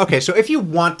 okay, so if you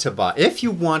want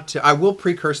to, I will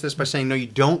precurse this by saying, no, you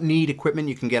don't need equipment.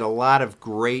 You can get a lot of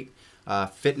great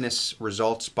fitness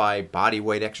results by body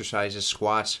weight exercises,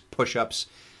 squats, push-ups,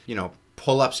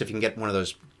 pull-ups if you can get one of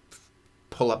those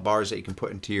pull-up bars that you can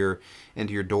put into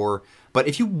your door. But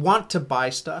if you want to buy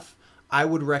stuff, I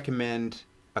would recommend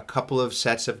a couple of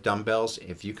sets of dumbbells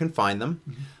if you can find them,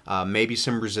 maybe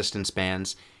some resistance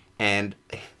bands, and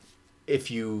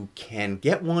if you can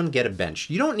get one, get a bench.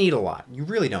 You don't need a lot. You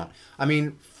really don't. I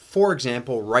mean, for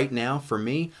example, right now for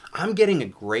me, I'm getting a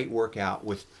great workout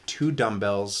with 2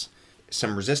 dumbbells,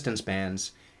 some resistance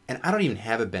bands, and I don't even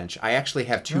have a bench. I actually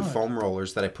have 2 foam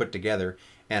rollers that I put together,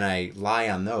 and I lie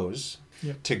on those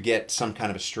to get some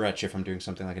kind of a stretch if I'm doing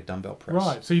something like a dumbbell press.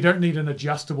 Right, so you don't need an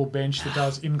adjustable bench that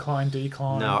does incline,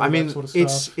 decline, no, I mean, that sort of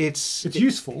stuff. It's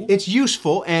useful. It's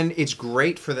useful, and it's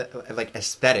great for the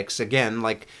aesthetics. Again,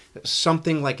 like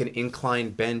something like an incline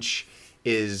bench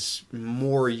is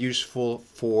more useful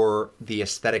for the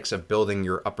aesthetics of building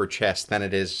your upper chest than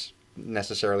it is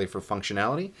necessarily for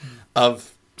functionality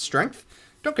of strength.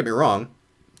 Don't get me wrong,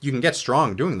 you can get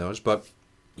strong doing those, but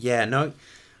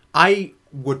I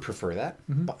would prefer that,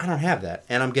 but I don't have that,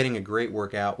 and I'm getting a great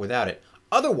workout without it.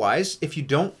 Otherwise, if you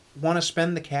don't want to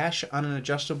spend the cash on an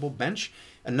adjustable bench,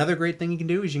 another great thing you can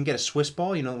do is you can get a Swiss ball,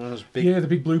 one of those big... Yeah, the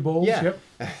big blue balls, Yep.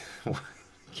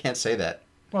 Can't say that.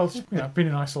 Well, it's been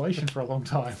in isolation for a long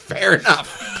time. Fair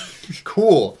enough.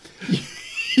 Cool.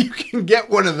 You can get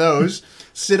one of those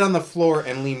sit on the floor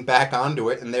and lean back onto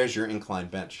it, and there's your incline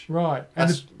bench. Right. And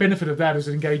the benefit of that is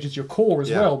it engages your core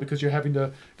as well, because you're having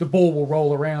to, the ball will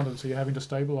roll around, and so you're having to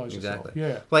stabilize yourself.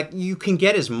 Yeah. Like, you can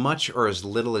get as much or as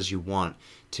little as you want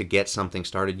to get something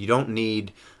started. You don't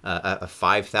need a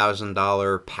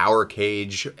 $5,000 power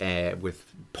cage with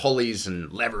pulleys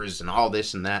and levers and all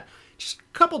this and that. Just a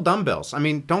couple dumbbells. I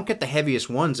mean, don't get the heaviest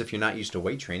ones if you're not used to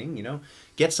weight training, you know.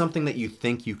 Get something that you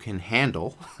think you can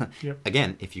handle,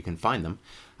 again, if you can find them,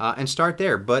 and start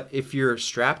there. But if you're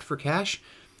strapped for cash,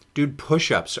 dude,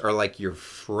 push-ups are like your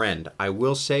friend. I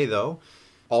will say, though,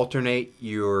 alternate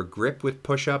your grip with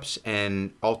push-ups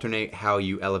and alternate how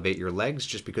you elevate your legs,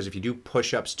 just because if you do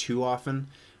push-ups too often,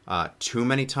 too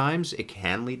many times, it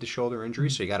can lead to shoulder injury,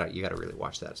 so you gotta really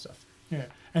watch that stuff. Yeah,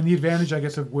 and the advantage, I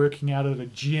guess, of working out at a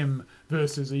gym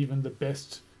versus even the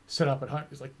best setup at home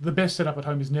is, like, the best setup at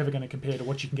home is never going to compare to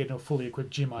what you can get in a fully equipped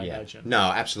gym, I imagine. No,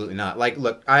 absolutely not. Like,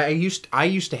 look, I used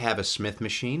to have a Smith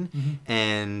machine,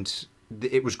 and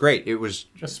it was great. It was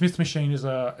a Smith machine is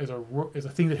a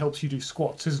thing that helps you do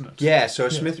squats, isn't it? Yeah. So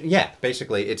Smith,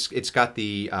 basically, it's got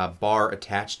the bar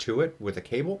attached to it with a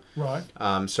cable. Right.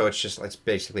 So it's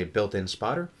basically a built-in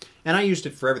spotter, and I used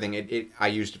it for everything. I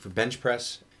used it for bench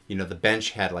press. You know, the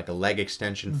bench had like a leg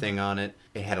extension thing on it.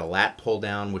 It had a lat pull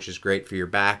down, which is great for your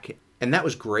back. And that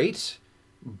was great.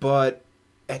 But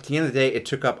at the end of the day, it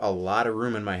took up a lot of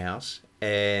room in my house.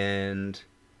 And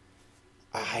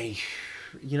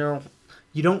you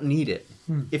don't need it.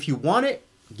 If you want it,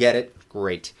 get it.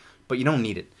 Great. But you don't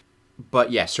need it.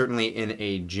 But yeah, certainly in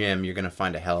a gym, you're going to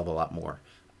find a hell of a lot more.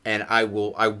 And I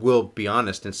will be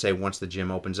honest and say, once the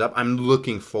gym opens up, I'm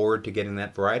looking forward to getting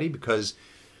that variety, because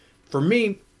for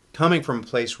me, coming from a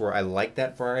place where I like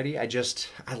that variety, I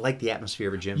like the atmosphere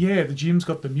of a gym. Yeah, the gym's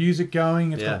got the music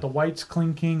going, it's got the weights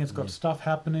clinking, it's got stuff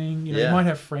happening. You know, you might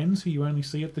have friends who you only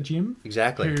see at the gym.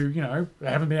 Exactly. Who, you know,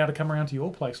 haven't been able to come around to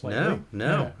your place lately. No.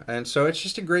 Yeah. And so it's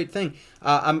just a great thing.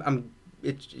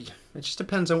 It just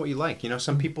depends on what you like. You know,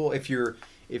 some people, and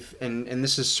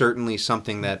this is certainly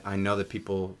something that I know that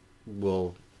people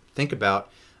will think about,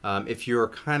 if you're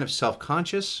kind of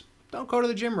self-conscious, don't go to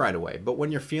the gym right away. But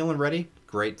when you're feeling ready,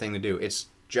 great thing to do. It's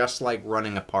just like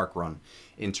running a park run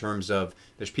in terms of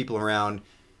there's people around.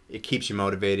 It keeps you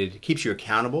motivated. It keeps you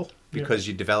accountable, because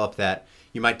you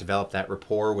might develop that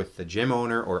rapport with the gym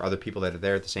owner or other people that are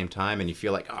there at the same time, and you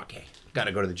feel like, oh, okay, got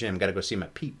to go to the gym, got to go see my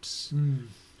peeps.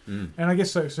 And I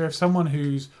guess so if someone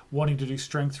who's wanting to do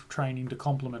strength training to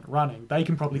complement running, they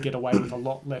can probably get away with a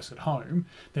lot less at home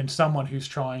than someone who's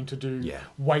trying to do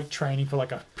weight training for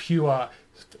like a pure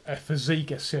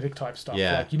physique aesthetic type stuff.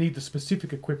 Like, you need the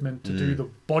specific equipment to do the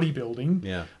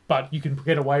bodybuilding, but you can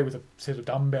get away with a set of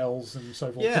dumbbells and so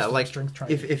forth. Yeah, like strength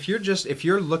training. If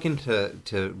you're looking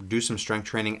to do some strength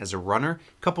training as a runner,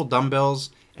 a couple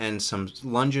dumbbells and some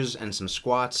lunges and some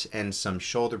squats and some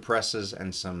shoulder presses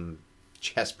and some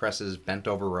chest presses, bent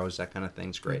over rows, that kind of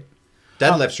thing's great.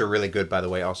 Deadlifts are really good, by the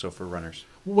way, also for runners.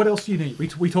 What else do you need?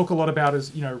 We talk a lot about,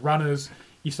 as you know, runners.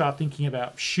 You start thinking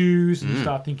about shoes, and you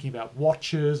start thinking about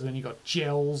watches, and then you got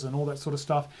gels and all that sort of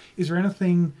stuff. Is there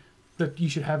anything that you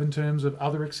should have in terms of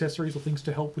other accessories or things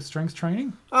to help with strength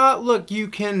training? Look, you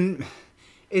can.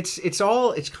 It's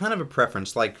kind of a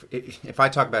preference. Like, if I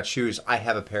talk about shoes, I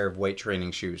have a pair of weight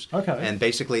training shoes. Okay. And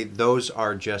basically, those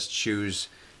are just shoes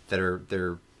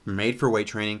they're made for weight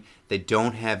training. They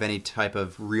don't have any type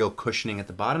of real cushioning at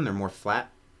the bottom. They're more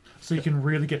flat. So you can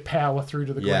really get power through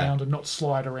to the ground and not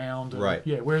slide around. And, right.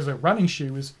 Yeah, whereas a running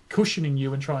shoe is cushioning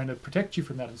you and trying to protect you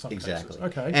from that in some cases.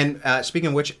 Okay. And speaking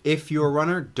of which, if you're a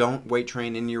runner, don't weight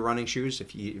train in your running shoes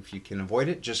if you can avoid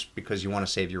it, just because you want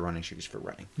to save your running shoes for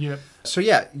running. Yeah. So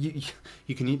yeah,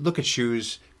 you can look at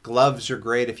shoes. Gloves are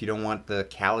great if you don't want the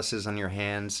calluses on your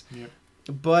hands. Yep.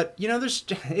 But you know,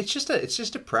 it's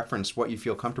just a preference what you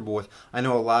feel comfortable with. I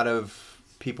know a lot of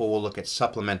people will look at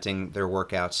supplementing their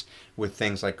workouts with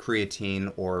things like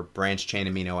creatine or branched chain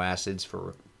amino acids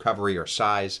for recovery or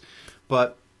size.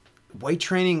 But weight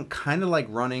training, kind of like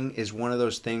running, is one of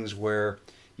those things where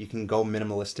you can go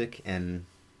minimalistic and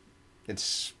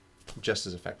it's just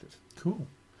as effective. Cool.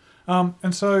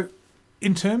 And so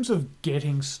in terms of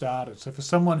getting started, so for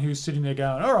someone who's sitting there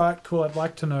going, all right, cool, I'd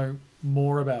like to know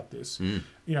more about this.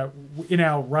 You know, in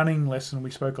our running lesson, we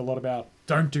spoke a lot about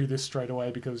don't do this straight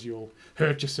away because you'll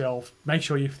hurt yourself. Make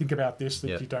sure you think about this,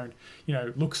 that you don't, you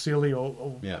know, look silly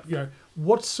or you know,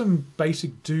 what's some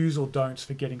basic do's or don'ts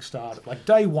for getting started? Like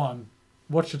day one,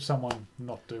 what should someone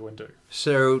not do and do?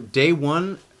 So day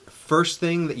one, first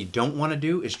thing that you don't want to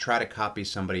do is try to copy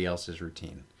somebody else's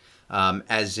routine.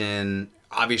 As in,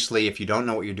 obviously, if you don't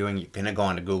know what you're doing, you're going to go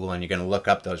onto Google and you're going to look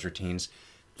up those routines.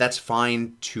 That's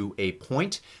fine to a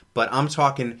point, but I'm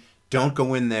talking, don't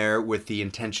go in there with the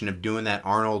intention of doing that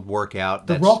Arnold workout.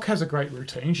 The Rock has a great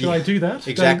routine. Should I do that?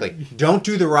 Exactly. Don't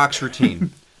do The Rock's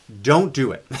routine. Don't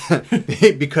do it.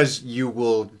 Because you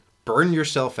will burn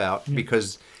yourself out,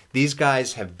 because these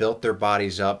guys have built their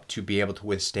bodies up to be able to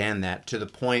withstand that, to the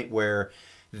point where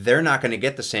they're not going to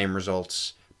get the same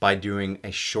results by doing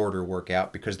a shorter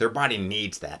workout, because their body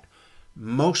needs that.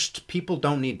 Most people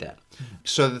don't need that.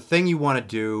 So the thing you want to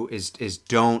do is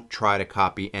don't try to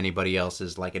copy anybody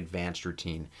else's like advanced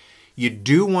routine. You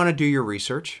do want to do your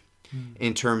research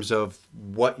in terms of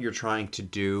what you're trying to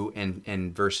do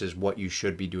and versus what you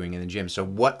should be doing in the gym. So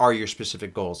what are your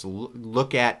specific goals?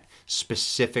 Look at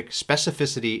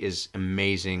specificity is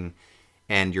amazing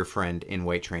and your friend in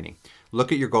weight training.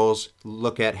 Look at your goals.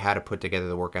 Look at how to put together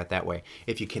the workout that way.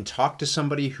 If you can talk to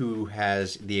somebody who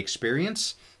has the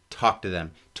experience, talk to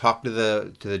them. Talk to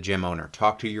the gym owner.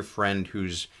 Talk to your friend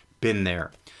who's been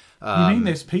there. You mean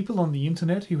there's people on the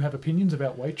internet who have opinions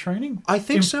about weight training? I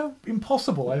think so.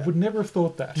 Impossible. I would never have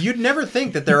thought that. You'd never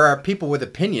think that there are people with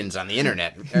opinions on the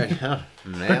internet.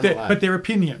 But they're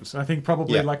opinions. I think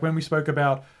probably like when we spoke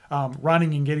about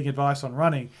running and getting advice on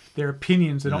running, they're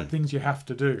opinions. They're not things you have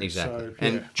to do. Exactly. So,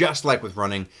 And just like with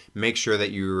running, make sure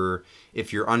that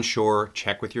if you're unsure,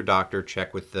 check with your doctor,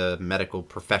 check with the medical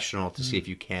professional to see if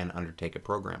you can undertake a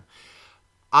program.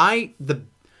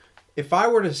 If I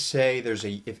were to say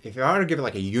if I were to give it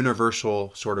like a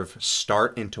universal sort of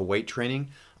start into weight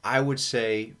training, I would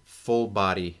say full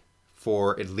body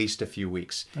for at least a few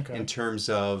weeks. Okay. In terms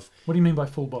of... What do you mean by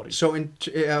full body? So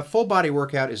a full body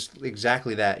workout is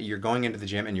exactly that. You're going into the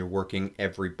gym and you're working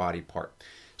every body part.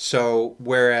 So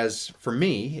whereas for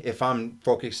me, if I'm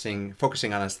focusing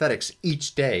on aesthetics,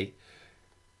 each day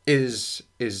is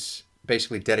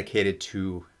basically dedicated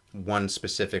to one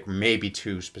specific, maybe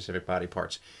two specific body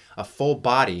parts. A full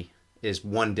body is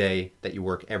one day that you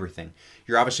work everything.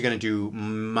 You're obviously going to do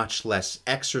much less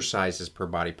exercises per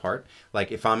body part.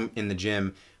 Like if I'm in the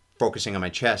gym focusing on my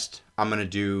chest, I'm going to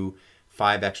do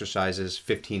 5 exercises,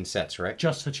 15 sets, right?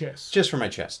 Just for chest? Just for my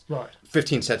chest. Right.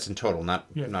 15 sets in total, not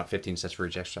 15 sets for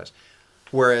each exercise.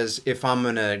 Whereas if I'm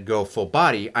going to go full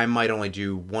body, I might only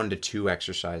do 1 to 2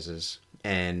 exercises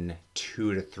and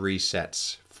 2 to 3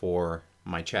 sets for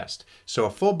my chest. So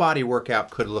a full body workout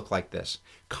could look like this.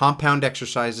 Compound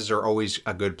exercises are always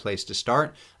a good place to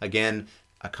start. Again,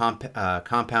 a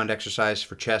compound exercise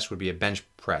for chest would be a bench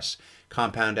press.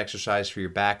 Compound exercise for your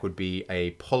back would be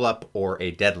a pull-up or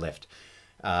a deadlift.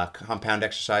 Compound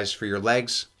exercise for your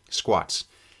legs, squats.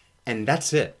 And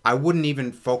that's it. I wouldn't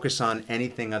even focus on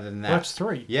anything other than that. That's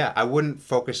 3. Yeah, I wouldn't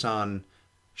focus on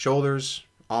shoulders,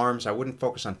 arms. I wouldn't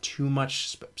focus on too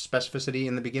much specificity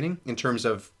in the beginning in terms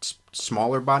of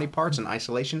smaller body parts and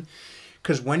isolation.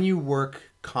 Because when you work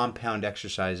compound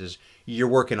exercises, you're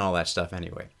working all that stuff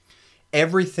anyway.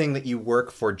 Everything that you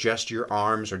work for just your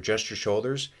arms or just your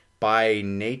shoulders, by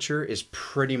nature, is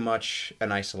pretty much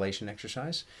an isolation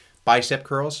exercise. Bicep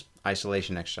curls,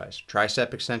 isolation exercise.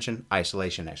 Tricep extension,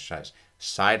 isolation exercise.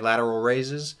 Side lateral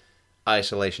raises,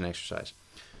 isolation exercise.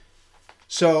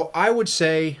 So I would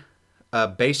say a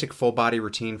basic full body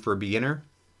routine for a beginner: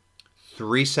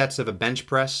 3 sets of a bench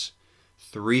press,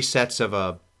 3 sets of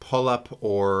a pull-up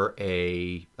or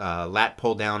a lat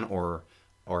pull-down or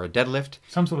a deadlift.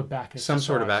 Some sort of back exercise. Some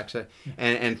sort of back exercise.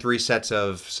 And 3 sets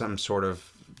of some sort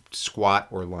of squat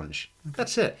or lunge. Okay.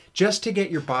 That's it. Just to get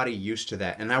your body used to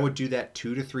that. And I would do that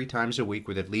 2 to 3 times a week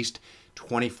with at least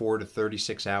 24 to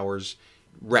 36 hours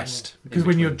rest. Yeah. Because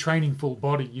when you're training full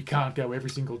body, you can't go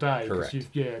every single day. Correct.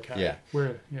 Okay.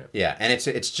 Yeah. And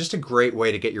it's just a great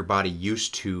way to get your body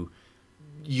used to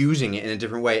using it in a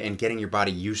different way and getting your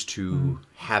body used to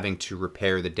having to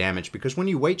repair the damage. Because when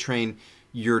you weight train,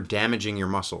 you're damaging your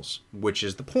muscles, which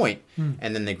is the point.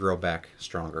 And then they grow back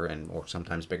stronger or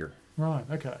sometimes bigger. Right,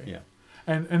 okay. Yeah.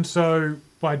 And so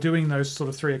by doing those sort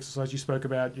of 3 exercises you spoke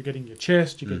about, you're getting your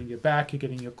chest, you're getting your back, you're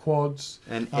getting your quads.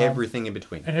 And everything in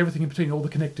between. And everything in between, all the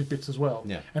connected bits as well.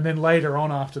 Yeah. And then later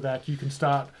on after that, you can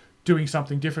start doing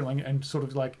something differently and sort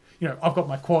of like, I've got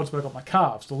my quads, but I've got my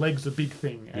calves. The leg's a big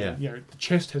thing. And, the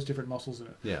chest has different muscles in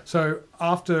it. Yeah. So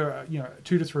after,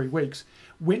 2 to 3 weeks,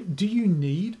 when do you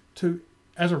need to,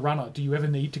 as a runner, do you ever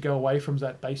need to go away from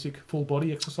that basic full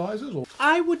body exercises? Or?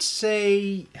 I would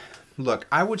say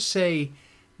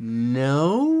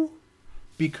no,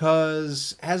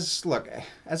 because as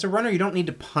a runner, you don't need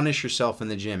to punish yourself in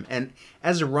the gym. And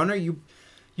as a runner, you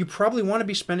probably want to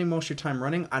be spending most of your time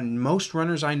running. And most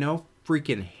runners I know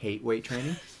freaking hate weight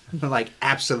training. Like,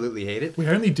 absolutely hate it. We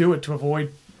only do it to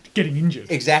avoid getting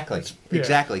injured.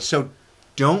 Exactly. So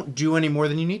don't do any more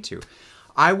than you need to.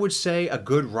 I would say a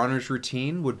good runner's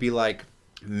routine would be like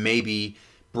maybe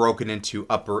broken into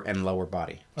upper and lower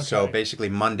body. Okay. So basically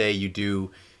Monday you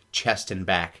do chest and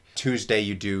back. Tuesday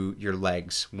you do your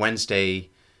legs. Wednesday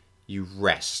you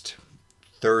rest.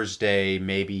 Thursday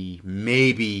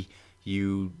maybe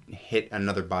you hit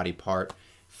another body part.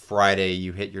 Friday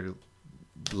you hit your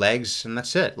legs, and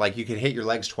that's it. Like, you could hit your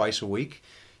legs twice a week.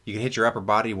 You can hit your upper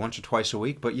body once or twice a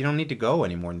week, but you don't need to go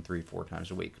any more than 3-4 times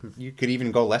a week. You could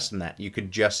even go less than that. You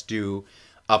could just do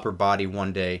upper body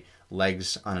one day,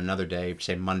 legs on another day,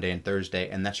 say Monday and Thursday,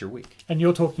 and that's your week. And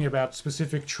you're talking about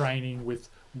specific training with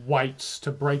weights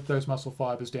to break those muscle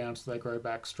fibers down so they grow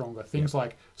back stronger. Things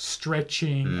like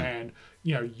stretching and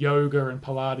yoga and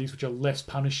Pilates, which are less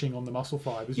punishing on the muscle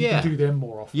fibers. You can do them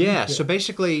more often. Yeah, so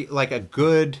basically like a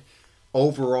good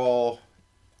overall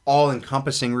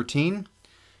all-encompassing routine.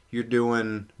 You're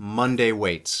doing Monday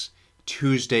weights,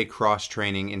 Tuesday cross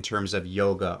training in terms of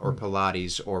yoga or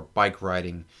Pilates or bike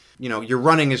riding. Your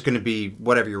running is going to be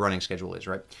whatever your running schedule is,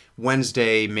 right?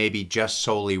 Wednesday, maybe just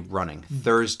solely running.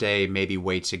 Thursday, maybe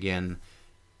weights again,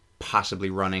 possibly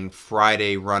running.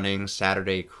 Friday, running.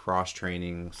 Saturday, cross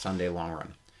training. Sunday, long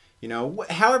run.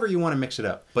 However you want to mix it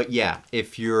up. But yeah,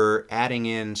 if you're adding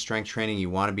in strength training, you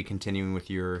want to be continuing with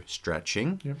your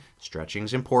stretching. Yep.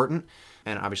 Stretching's important.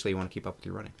 And obviously you want to keep up with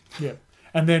your running. Yeah.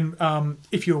 And then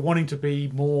if you're wanting to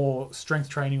be more strength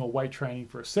training or weight training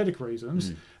for aesthetic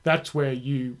reasons, that's where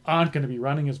you aren't going to be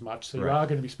running as much. So you are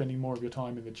going to be spending more of your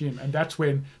time in the gym. And that's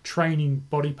when training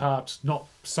body parts, not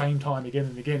same time again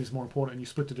and again, is more important, and you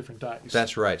split to different days.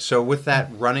 That's right. So with that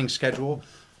running schedule,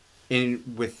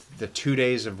 with the 2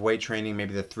 days of weight training,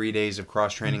 maybe the 3 days of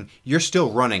cross training, you're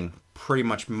still running pretty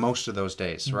much most of those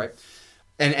days, right?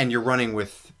 And you're running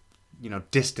with,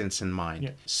 distance in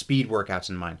mind, speed workouts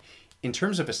in mind. In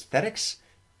terms of aesthetics,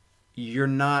 you're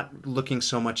not looking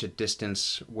so much at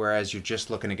distance, whereas you're just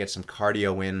looking to get some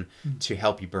cardio in to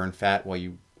help you burn fat while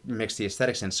you mix the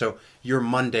aesthetics in. So your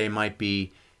Monday might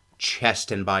be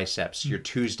chest and biceps. Your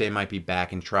Tuesday might be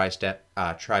back and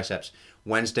triceps.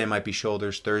 Wednesday might be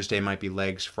shoulders. Thursday might be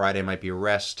legs. Friday might be a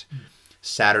rest.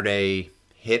 Saturday,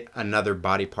 hit another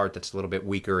body part that's a little bit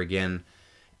weaker again.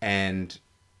 And,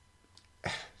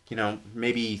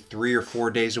 maybe 3 or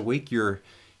 4 days a week, you're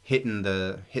hitting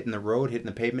the road, hitting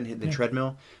the pavement, hitting the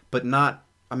treadmill, but not,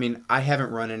 I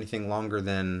haven't run anything longer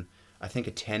than, I think,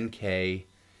 a 10K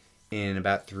in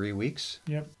about 3 weeks.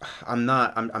 Yep.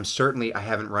 I'm certainly, I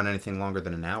haven't run anything longer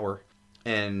than an hour.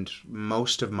 And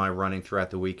most of my running throughout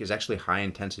the week is actually high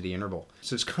intensity interval.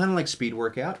 So it's kind of like speed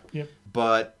workout,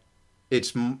 but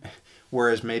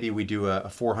whereas maybe we do a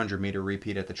 400 meter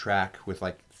repeat at the track with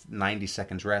like 90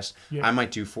 seconds rest, I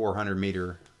might do 400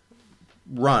 meter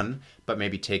run, but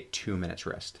maybe take 2 minutes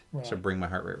rest. Right. So bring my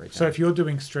heart rate right down. So if you're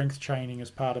doing strength training as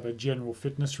part of a general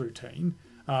fitness routine,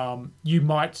 you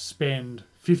might spend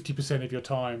 50% of your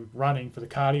time running for the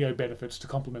cardio benefits to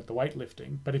complement the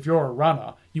weightlifting. But if you're a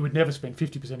runner, you would never spend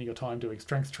 50% of your time doing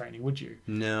strength training, would you?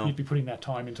 No. You'd be putting that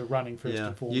time into running first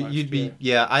and foremost.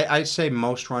 I'd say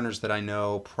most runners that I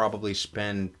know probably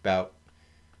spend about,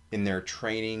 in their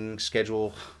training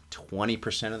schedule,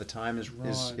 20% of the time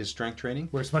is strength training.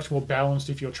 Where it's much more balanced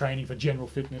if you're training for general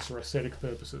fitness or aesthetic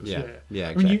purposes.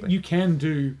 Yeah, exactly. You can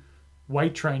do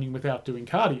weight training without doing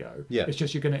cardio. Yeah. It's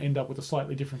just you're going to end up with a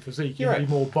slightly different physique. You're going to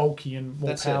be more bulky and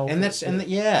more powerful. And that's it.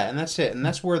 And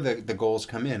that's where the goals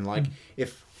come in. Like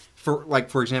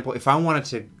for example, if I wanted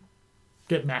to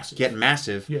get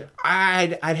massive,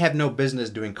 I'd have no business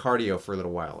doing cardio for a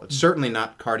little while. It's certainly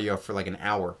not cardio for like an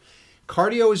hour.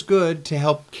 Cardio is good to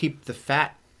help keep the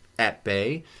fat at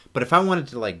bay, but if I wanted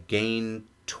to like gain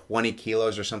 20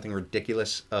 kilos or something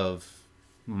ridiculous of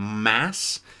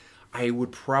mass, I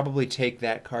would probably take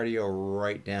that cardio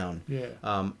right down.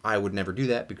 Yeah. I would never do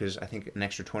that because I think an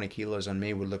extra 20 kilos on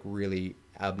me would look really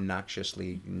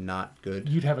obnoxiously not good.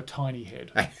 You'd have a tiny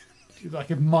head.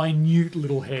 Like a minute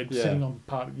little head sitting on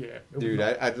part of, Dude,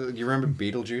 you remember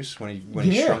Beetlejuice when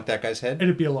he shrunk that guy's head?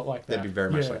 It'd be a lot like that. That'd be very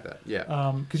much like that,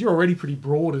 because you're already pretty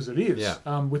broad as it is,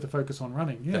 with a focus on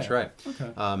running. Yeah. That's right.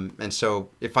 Okay. And so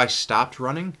if I stopped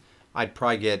running, I'd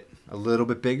probably get a little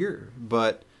bit bigger,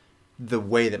 but the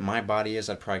way that my body is,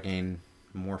 I'd probably gain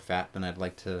more fat than I'd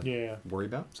like to worry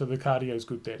about. So the cardio is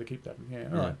good there to keep that. Yeah,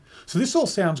 all right. So this all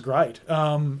sounds great.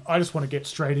 I just want to get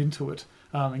straight into it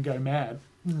and go mad.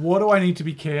 What do I need to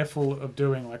be careful of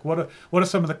doing? Like, what are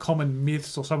some of the common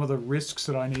myths or some of the risks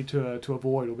that I need to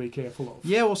avoid or be careful of?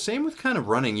 Yeah, well, same with kind of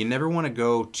running. You never want to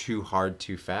go too hard,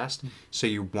 too fast. So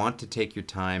you want to take your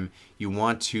time. You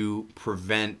want to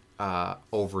prevent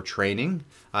overtraining.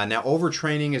 Now,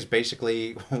 overtraining is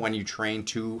basically when you train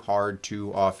too hard,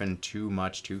 too often, too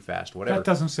much, too fast, whatever. That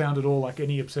doesn't sound at all like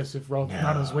any obsessive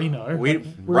runners we know. We're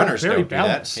runners don't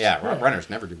balanced. do that. Yeah, runners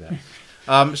never do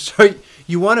that. So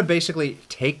you want to basically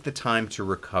take the time to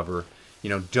recover.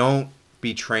 Don't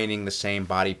be training the same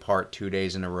body part 2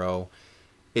 days in a row.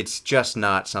 It's just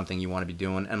not something you want to be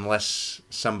doing unless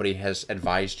somebody has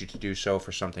advised you to do so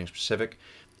for something specific.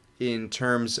 In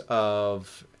terms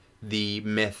of the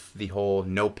myth, the whole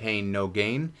no pain, no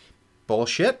gain,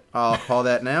 bullshit, I'll call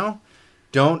that now.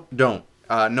 Don't.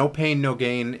 No pain, no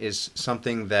gain is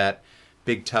something that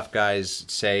big tough guys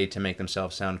say to make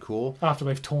themselves sound cool. After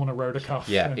they've torn a rotor cuff.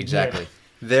 Yeah, exactly.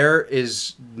 There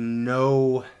is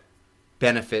no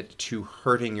benefit to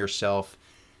hurting yourself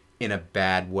in a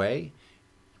bad way.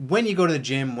 When you go to the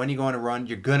gym, when you go on a run,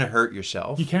 you're going to hurt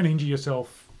yourself. You can injure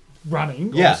yourself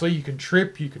running. Yeah. Obviously, you can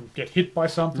trip, you can get hit by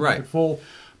something, right. You can fall.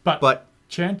 But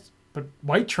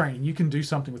weight training, you can do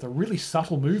something with a really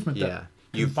subtle movement that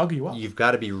can bug you up. You've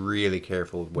got to be really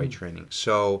careful with weight training.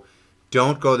 So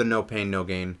don't go the no pain, no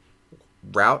gain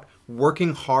route.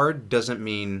 Working hard doesn't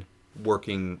mean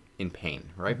working in pain,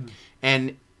 right? Mm-hmm.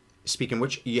 And speaking of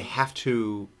which, you've got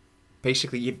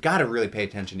to really pay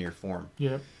attention to your form.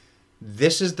 Yeah.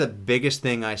 This is the biggest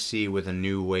thing I see with a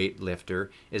new weightlifter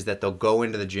is that they'll go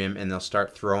into the gym and they'll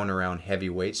start throwing around heavy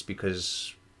weights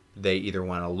because they either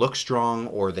want to look strong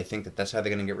or they think that that's how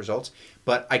they're going to get results.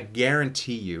 But I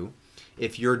guarantee you,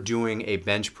 if you're doing a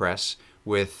bench press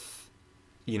with,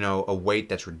 a weight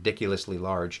that's ridiculously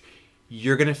large,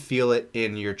 you're going to feel it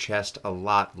in your chest a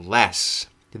lot less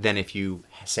than if you,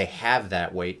 say, have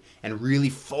that weight and really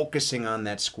focusing on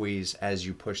that squeeze as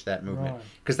you push that movement.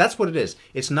 Because that's what it is.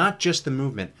 It's not just the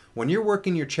movement. When you're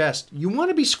working your chest, you want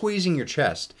to be squeezing your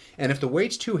chest. And if the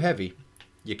weight's too heavy,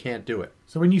 you can't do it.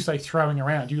 So when you say throwing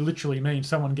around, you literally mean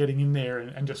someone getting in there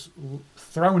and just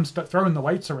throwing the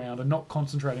weights around and not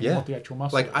concentrating on what the actual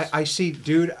muscle is. I see,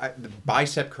 dude, the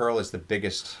bicep curl is the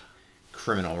biggest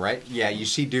criminal, right? Yeah, you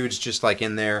see dudes just like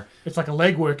in there. It's like a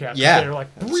leg workout. Yeah, they're like,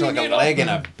 it's like a leg and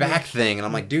a back thing, and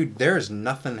I'm like, dude, there's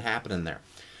nothing happening there.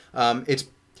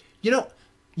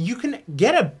 You can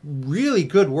get a really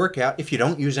good workout if you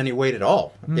don't use any weight at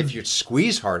all. If you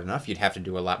squeeze hard enough, you'd have to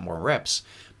do a lot more reps.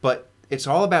 But it's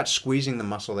all about squeezing the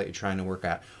muscle that you're trying to work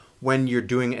out. When you're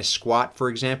doing a squat, for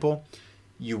example,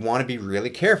 you want to be really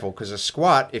careful because a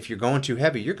squat, if you're going too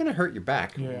heavy, you're going to hurt your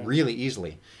back really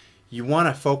easily. You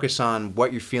want to focus on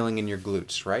what you're feeling in your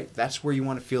glutes, right? That's where you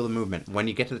want to feel the movement. When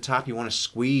you get to the top, you want to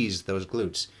squeeze those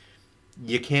glutes.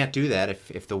 You can't do that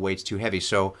if the weight's too heavy.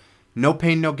 So no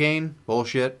pain, no gain,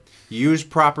 bullshit. Use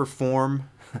proper form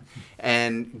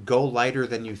and go lighter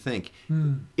than you think.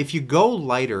 If you go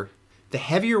lighter, the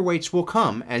heavier weights will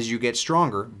come as you get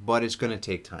stronger, but it's going to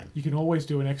take time. You can always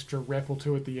do an extra rep or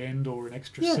two at the end or an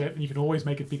extra set, and you can always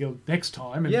make it bigger next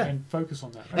time and focus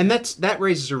on that. Okay. And that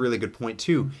raises a really good point,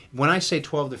 too. When I say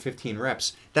 12 to 15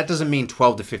 reps, that doesn't mean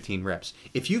 12 to 15 reps.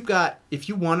 If you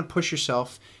want to push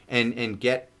yourself and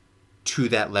get to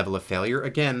that level of failure,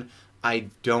 again, I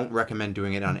don't recommend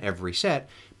doing it on every set.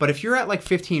 But if you're at like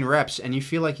 15 reps and you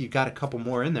feel like you've got a couple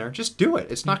more in there, just do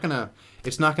it. It's not gonna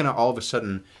all of a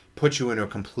sudden put you into a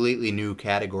completely new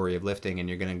category of lifting and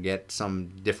you're gonna get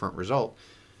some different result.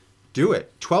 Do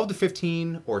it. 12 to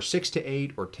 15 or 6 to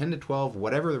 8 or 10 to 12,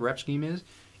 whatever the rep scheme is,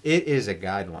 it is a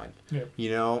guideline.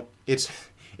 Yeah.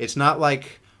 It's not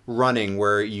like running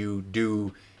where you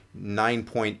do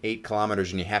 9.8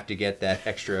 kilometers and you have to get that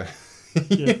extra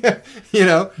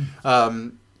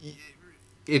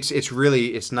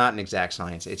it's not an exact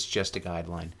science. It's just a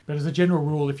guideline. But as a general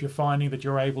rule, if you're finding that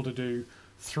you're able to do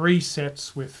 3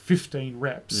 sets with 15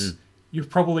 reps, you're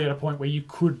probably at a point where you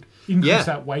could increase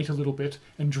that weight a little bit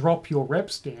and drop your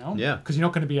reps down. Yeah. Because you're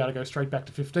not going to be able to go straight back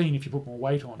to 15 if you put more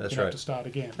weight on. That's you right. have to start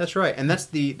again. That's right. And that's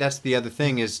the other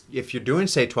thing is if you're doing,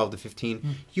 say, 12 to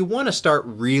 15, you want to start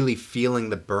really feeling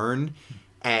the burn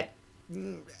at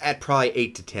probably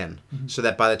 8 to 10. So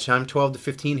that by the time 12 to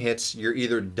 15 hits, you're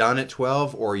either done at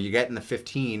 12 or you get in the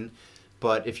 15.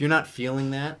 But if you're not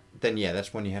feeling that, then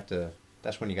that's when you got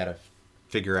to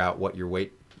figure out what your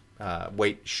weight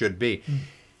should be.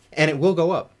 And it will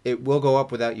go up. It will go up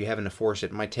without you having to force it.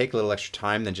 It might take a little extra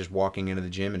time than just walking into the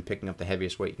gym and picking up the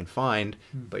heaviest weight you can find,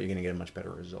 but you're going to get a much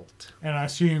better result. And I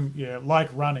assume, like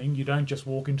running, you don't just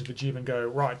walk into the gym and go,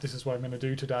 right, this is what I'm going to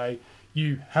do today.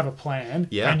 You have a plan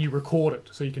and you record it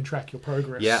so you can track your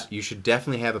progress. Yeah, you should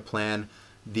definitely have a plan.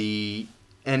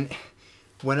 In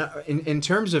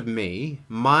terms of me,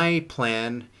 my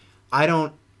plan, I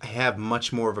don't have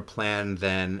much more of a plan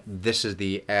than this is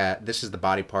the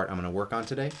body part I'm going to work on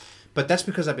today. But that's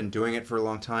because I've been doing it for a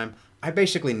long time. I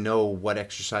basically know what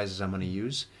exercises I'm going to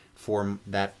use for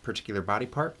that particular body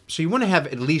part. So you want to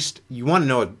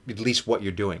know at least what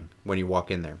you're doing when you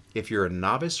walk in there. If you're a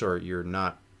novice or you're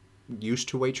not used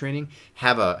to weight training,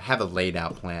 have a laid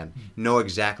out plan. Know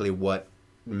exactly what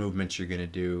movements you're going to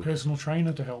do. Personal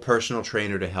trainer to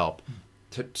help.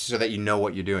 So that you know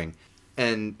what you're doing.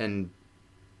 And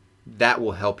that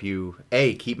will help you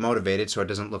keep motivated, so it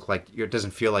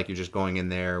doesn't feel like you're just going in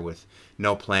there with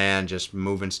no plan, just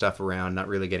moving stuff around, not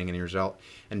really getting any result.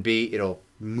 And B, it'll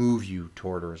move you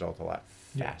toward a result a lot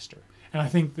faster. And I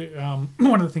think that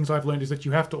one of the things I've learned is that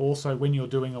you have to also, when you're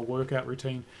doing a workout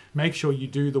routine, make sure you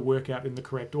do the workout in the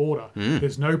correct order.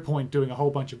 There's no point doing a whole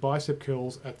bunch of bicep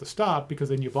curls at the start, because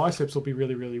then your biceps will be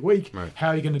really, really weak. Right. How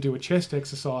are you going to do a chest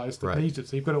exercise that needs it?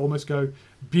 So you've got to almost go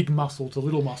big muscle to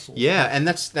little muscle. Yeah, and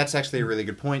that's actually a really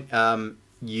good point.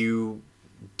 You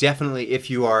definitely, if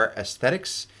you are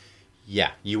aesthetics,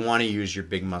 you want to use your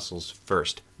big muscles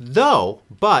first.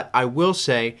 But I will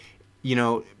say,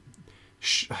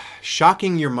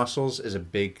 shocking your muscles is a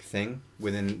big thing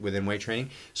within weight training.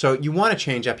 So you want to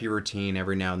change up your routine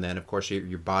every now and then. Of course,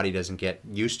 your body doesn't get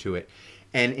used to it.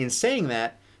 And in saying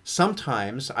that,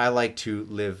 sometimes I like to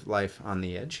live life on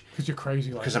the edge. Because you're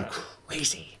crazy like that. Because I'm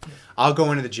crazy. Yeah. I'll go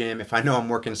into the gym. If I know I'm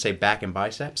working, say, back and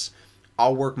biceps,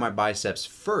 I'll work my biceps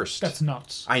first. That's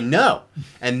nuts. I know.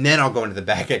 And then I'll go into the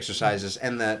back exercises.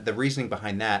 And the reasoning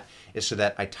behind that is so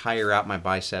that I tire out my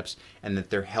biceps and that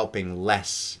they're helping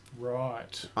less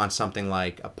on something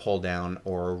like a pull down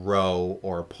or a row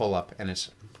or a pull up, and it's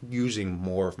using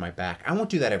more of my back. I won't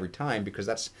do that every time,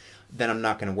 because then I'm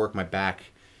not going to work my back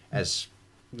as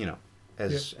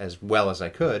well as I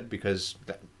could, because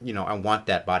I want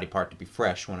that body part to be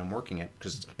fresh when I'm working it,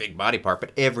 because it's a big body part.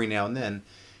 But every now and then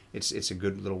it's a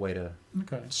good little way to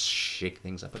shake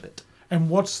things up a bit. And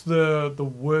what's the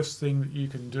worst thing that you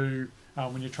can do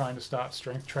when you're trying to start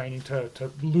strength training to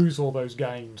lose all those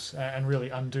gains and really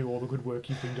undo all the good work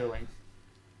you've been doing?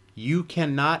 You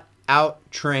cannot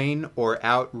out-train or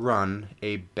outrun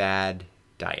a bad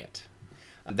diet.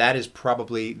 That is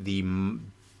probably the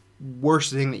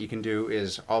worst thing that you can do,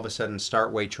 is all of a sudden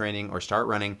start weight training or start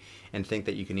running and think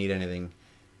that you can eat anything.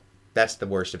 That's the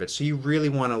worst of it. So you really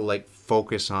want to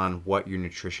focus on what your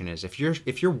nutrition is. If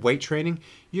you're weight training,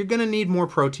 you're going to need more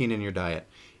protein in your diet.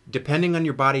 Depending on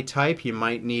your body type, you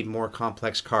might need more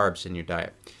complex carbs in your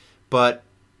diet. But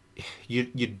you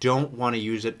don't want to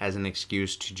use it as an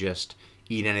excuse to just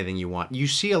eat anything you want. You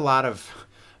see a lot of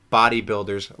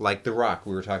bodybuilders like The Rock,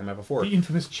 we were talking about before. The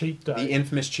infamous cheat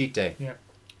day. Yeah.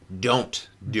 Don't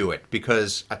do it,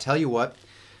 because I tell you what,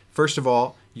 first of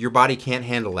all, your body can't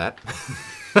handle that.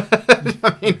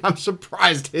 I mean, I'm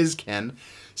surprised his can.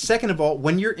 Second of all,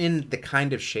 when you're in the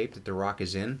kind of shape that The Rock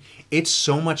is in, it's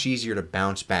so much easier to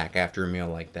bounce back after a meal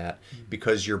like that,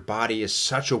 because your body is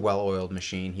such a well-oiled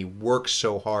machine. He works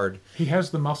so hard. He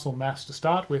has the muscle mass to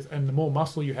start with, and the more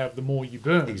muscle you have, the more you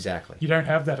burn. Exactly. You don't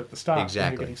have that at the start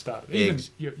when you're getting started. Even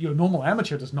your normal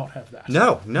amateur does not have that.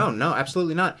 No,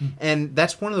 absolutely not. And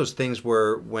that's one of those things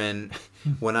where when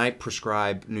I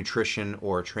prescribe nutrition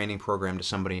or a training program to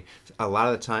somebody, a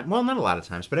lot of the time, well, not a lot of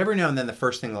times, but every now and then the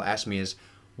first thing they'll ask me is,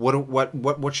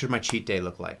 what should my cheat day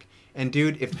look like? And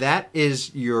dude, if that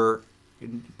is your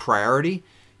priority,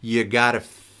 you gotta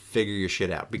figure your shit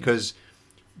out. Because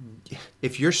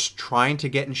if you're trying to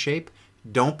get in shape,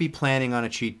 don't be planning on a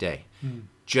cheat day.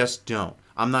 Just don't.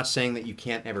 I'm not saying that you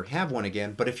can't ever have one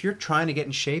again, but if you're trying to get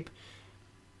in shape,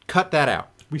 cut that out.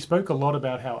 We spoke a lot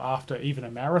about how after even a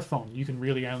marathon, you can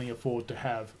really only afford to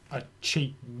have a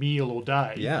cheat meal or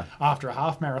day. Yeah. After a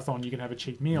half marathon, you can have a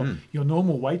cheat meal. Your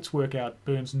normal weights workout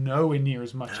burns nowhere near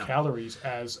as much calories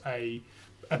as a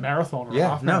marathon or a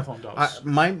half marathon does.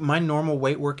 My normal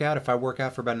weight workout, if I work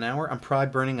out for about an hour, I'm probably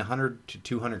burning 100 to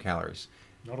 200 calories.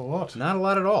 Not a lot. Not a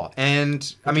lot at all.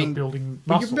 And but you're building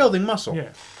muscle. You're building muscle.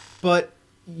 Yeah. But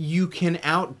you can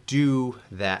outdo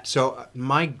that. So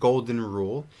my golden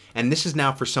rule, and this is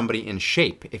now for somebody in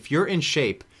shape. If you're in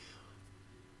shape,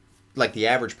 like the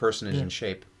average person is in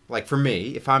shape. Like for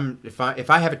me, if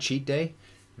I have a cheat day,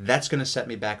 that's going to set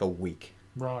me back a week.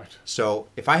 Right. So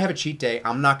if I have a cheat day,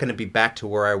 I'm not going to be back to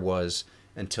where I was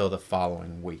until the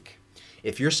following week.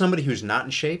 If you're somebody who's not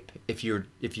in shape, if you're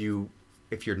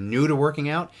new to working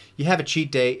out, you have a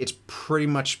cheat day, it's pretty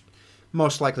much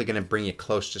most likely going to bring you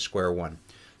close to square one.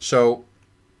 So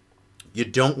you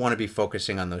don't want to be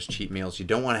focusing on those cheat meals. You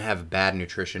don't want to have bad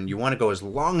nutrition. You want to go as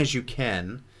long as you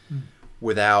can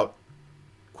without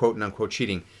quote unquote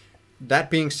cheating.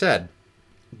 That being said,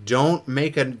 don't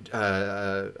make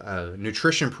a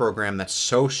nutrition program that's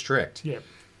so strict. Yeah.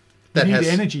 That you need has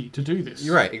energy to do this.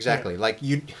 You're right, exactly. Like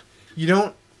you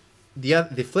don't.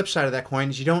 The flip side of that coin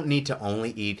is you don't need to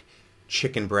only eat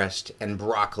chicken breast and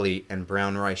broccoli and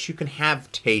brown rice. You can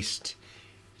have taste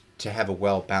to have a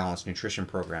well-balanced nutrition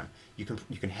program. You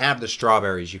can have the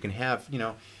strawberries. You can have,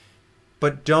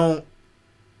 but don't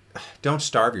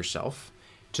starve yourself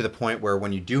to the point where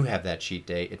when you do have that cheat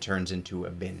day, it turns into a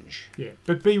binge. Yeah,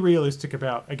 but be realistic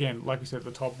about, again, like we said at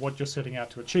the top, what you're setting out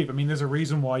to achieve. I mean, there's a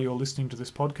reason why you're listening to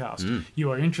this podcast. You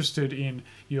are interested in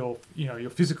your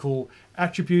physical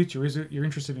attributes. You're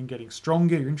interested in getting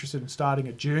stronger. You're interested in starting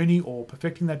a journey or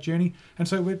perfecting that journey. And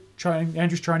so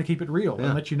Andrew's trying to keep it real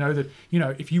and let you know that,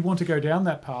 if you want to go down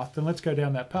that path, then let's go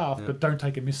down that path, but don't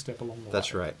take a misstep along the way.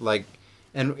 That's right.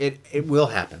 And it will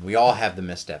happen. We all have the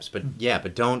missteps, but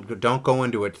don't go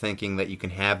into it thinking that you can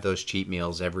have those cheat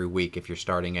meals every week if you're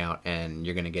starting out and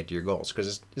you're going to get to your goals,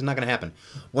 because it's not going to happen.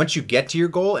 Once you get to your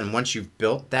goal and once you've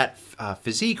built that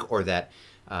physique or that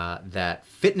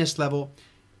fitness level,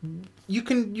 you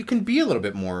can be a little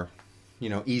bit more,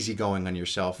 easygoing on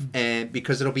yourself, and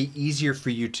because it'll be easier for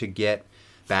you to get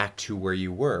back to where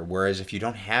you were. Whereas if you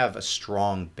don't have a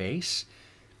strong base,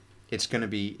 it's going to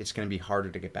be harder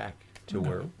to get back to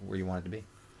where you want it to be.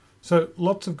 So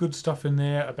lots of good stuff in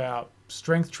there about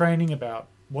strength training, about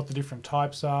what the different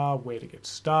types are, where to get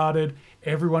started.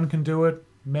 Everyone can do it.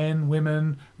 Men,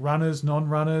 women, runners,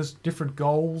 non-runners, different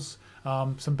goals.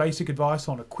 Some basic advice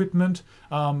on equipment.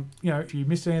 If you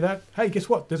missed any of that, hey, guess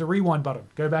what? There's a rewind button.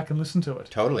 Go back and listen to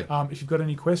it. Totally. If you've got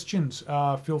any questions,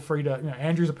 feel free to,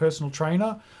 Andrew's a personal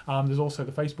trainer. There's also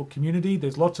the Facebook community.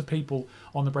 There's lots of people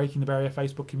on the Breaking the Barrier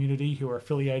Facebook community who are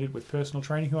affiliated with personal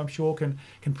training who I'm sure can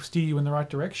steer you in the right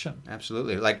direction.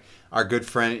 Absolutely. Like our good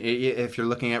friend, if you're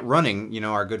looking at running,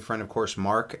 our good friend, of course,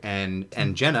 Mark and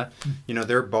Jenna,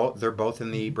 they're both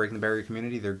in the Breaking the Barrier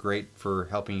community. They're great for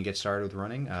helping you get started with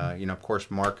running. Of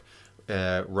course, Mark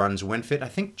runs WinFit. I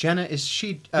think Jenna, is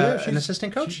she an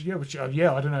assistant coach? I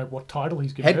don't know what title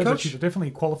he's given her, coach? but she's definitely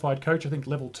a qualified coach. I think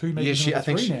level 2, maybe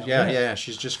level 3 now. Yeah.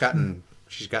 She's just gotten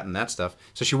that stuff.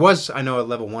 So she was, I know, a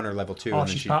level 1 or level 2. Oh,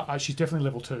 she's definitely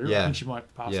level 2. Yeah. I think she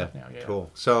might pass that now. Yeah. Cool.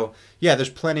 So there's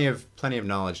plenty of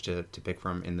knowledge to pick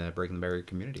from in the Breaking the Barrier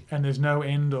community. And there's no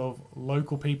end of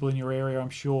local people in your area, I'm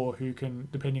sure, who can,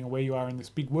 depending on where you are in this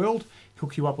big world,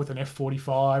 hook you up with an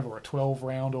F45 or a 12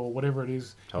 round or whatever it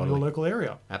is in your local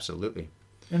area. Absolutely.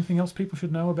 Anything else people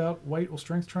should know about weight or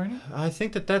strength training? I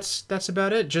think that's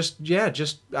about it.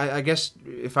 I guess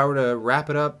if I were to wrap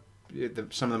it up,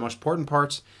 some of the most important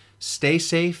parts: stay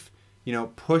safe.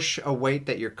 Push a weight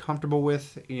that you're comfortable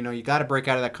with. You got to break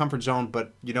out of that comfort zone,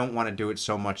 but you don't want to do it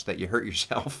so much that you hurt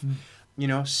yourself.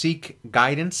 Seek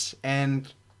guidance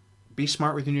and be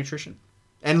smart with your nutrition,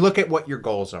 and look at what your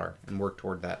goals are and work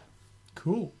toward that.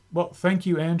 Cool. Well, thank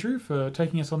you, Andrew, for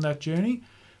taking us on that journey.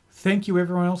 Thank you,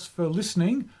 everyone else, for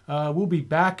listening. We'll be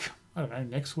back, I don't know,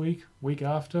 next week, week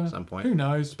after. At some point. Who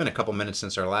knows? It's been a couple minutes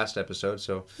since our last episode,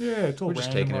 so yeah, it's all we're just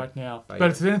random taking right now.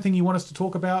 But if there's anything you want us to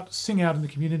talk about, sing out in the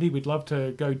community. We'd love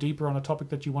to go deeper on a topic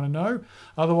that you want to know.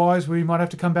 Otherwise, we might have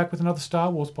to come back with another Star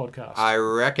Wars podcast. I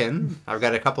reckon. I've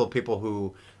got a couple of people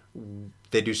who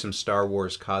they do some Star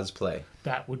Wars cosplay.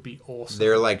 That would be awesome.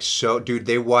 They're dude,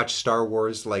 they watch Star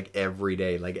Wars every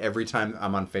day. Every time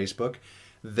I'm on Facebook,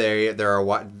 they're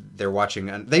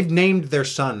watching. They've named their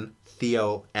son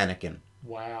Theo Anakin.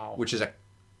 Wow. Which is a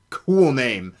cool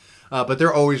name. But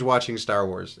they're always watching Star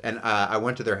Wars. And I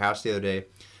went to their house the other day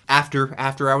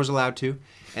after I was allowed to,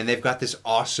 and they've got this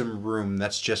awesome room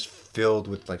that's just filled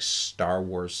with Star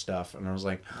Wars stuff. And I was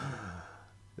like,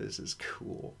 this is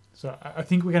cool. So I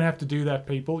think we're going to have to do that,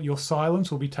 people. Your silence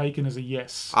will be taken as a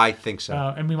yes. I think so.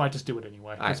 And we might just do it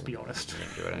anyway, let's be honest. We're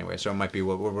going to do it anyway. So it might be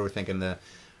what we're thinking the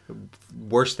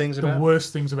worst things about? The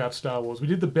worst things about Star Wars. We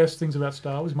did the best things about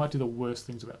Star Wars. We might do the worst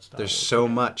things about Star Wars. There's so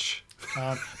much.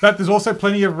 But there's also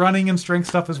plenty of running and strength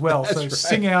stuff as well. That's so right.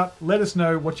 Sing out. Let us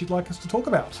know what you'd like us to talk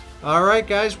about. All right,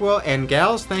 guys. Well, and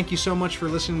gals, thank you so much for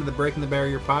listening to the Breaking the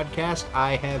Barrier podcast.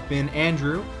 I have been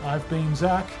Andrew. I've been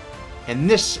Zach. And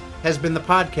this has been the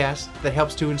podcast that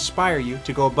helps to inspire you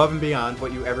to go above and beyond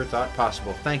what you ever thought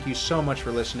possible. Thank you so much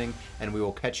for listening, and we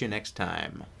will catch you next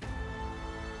time.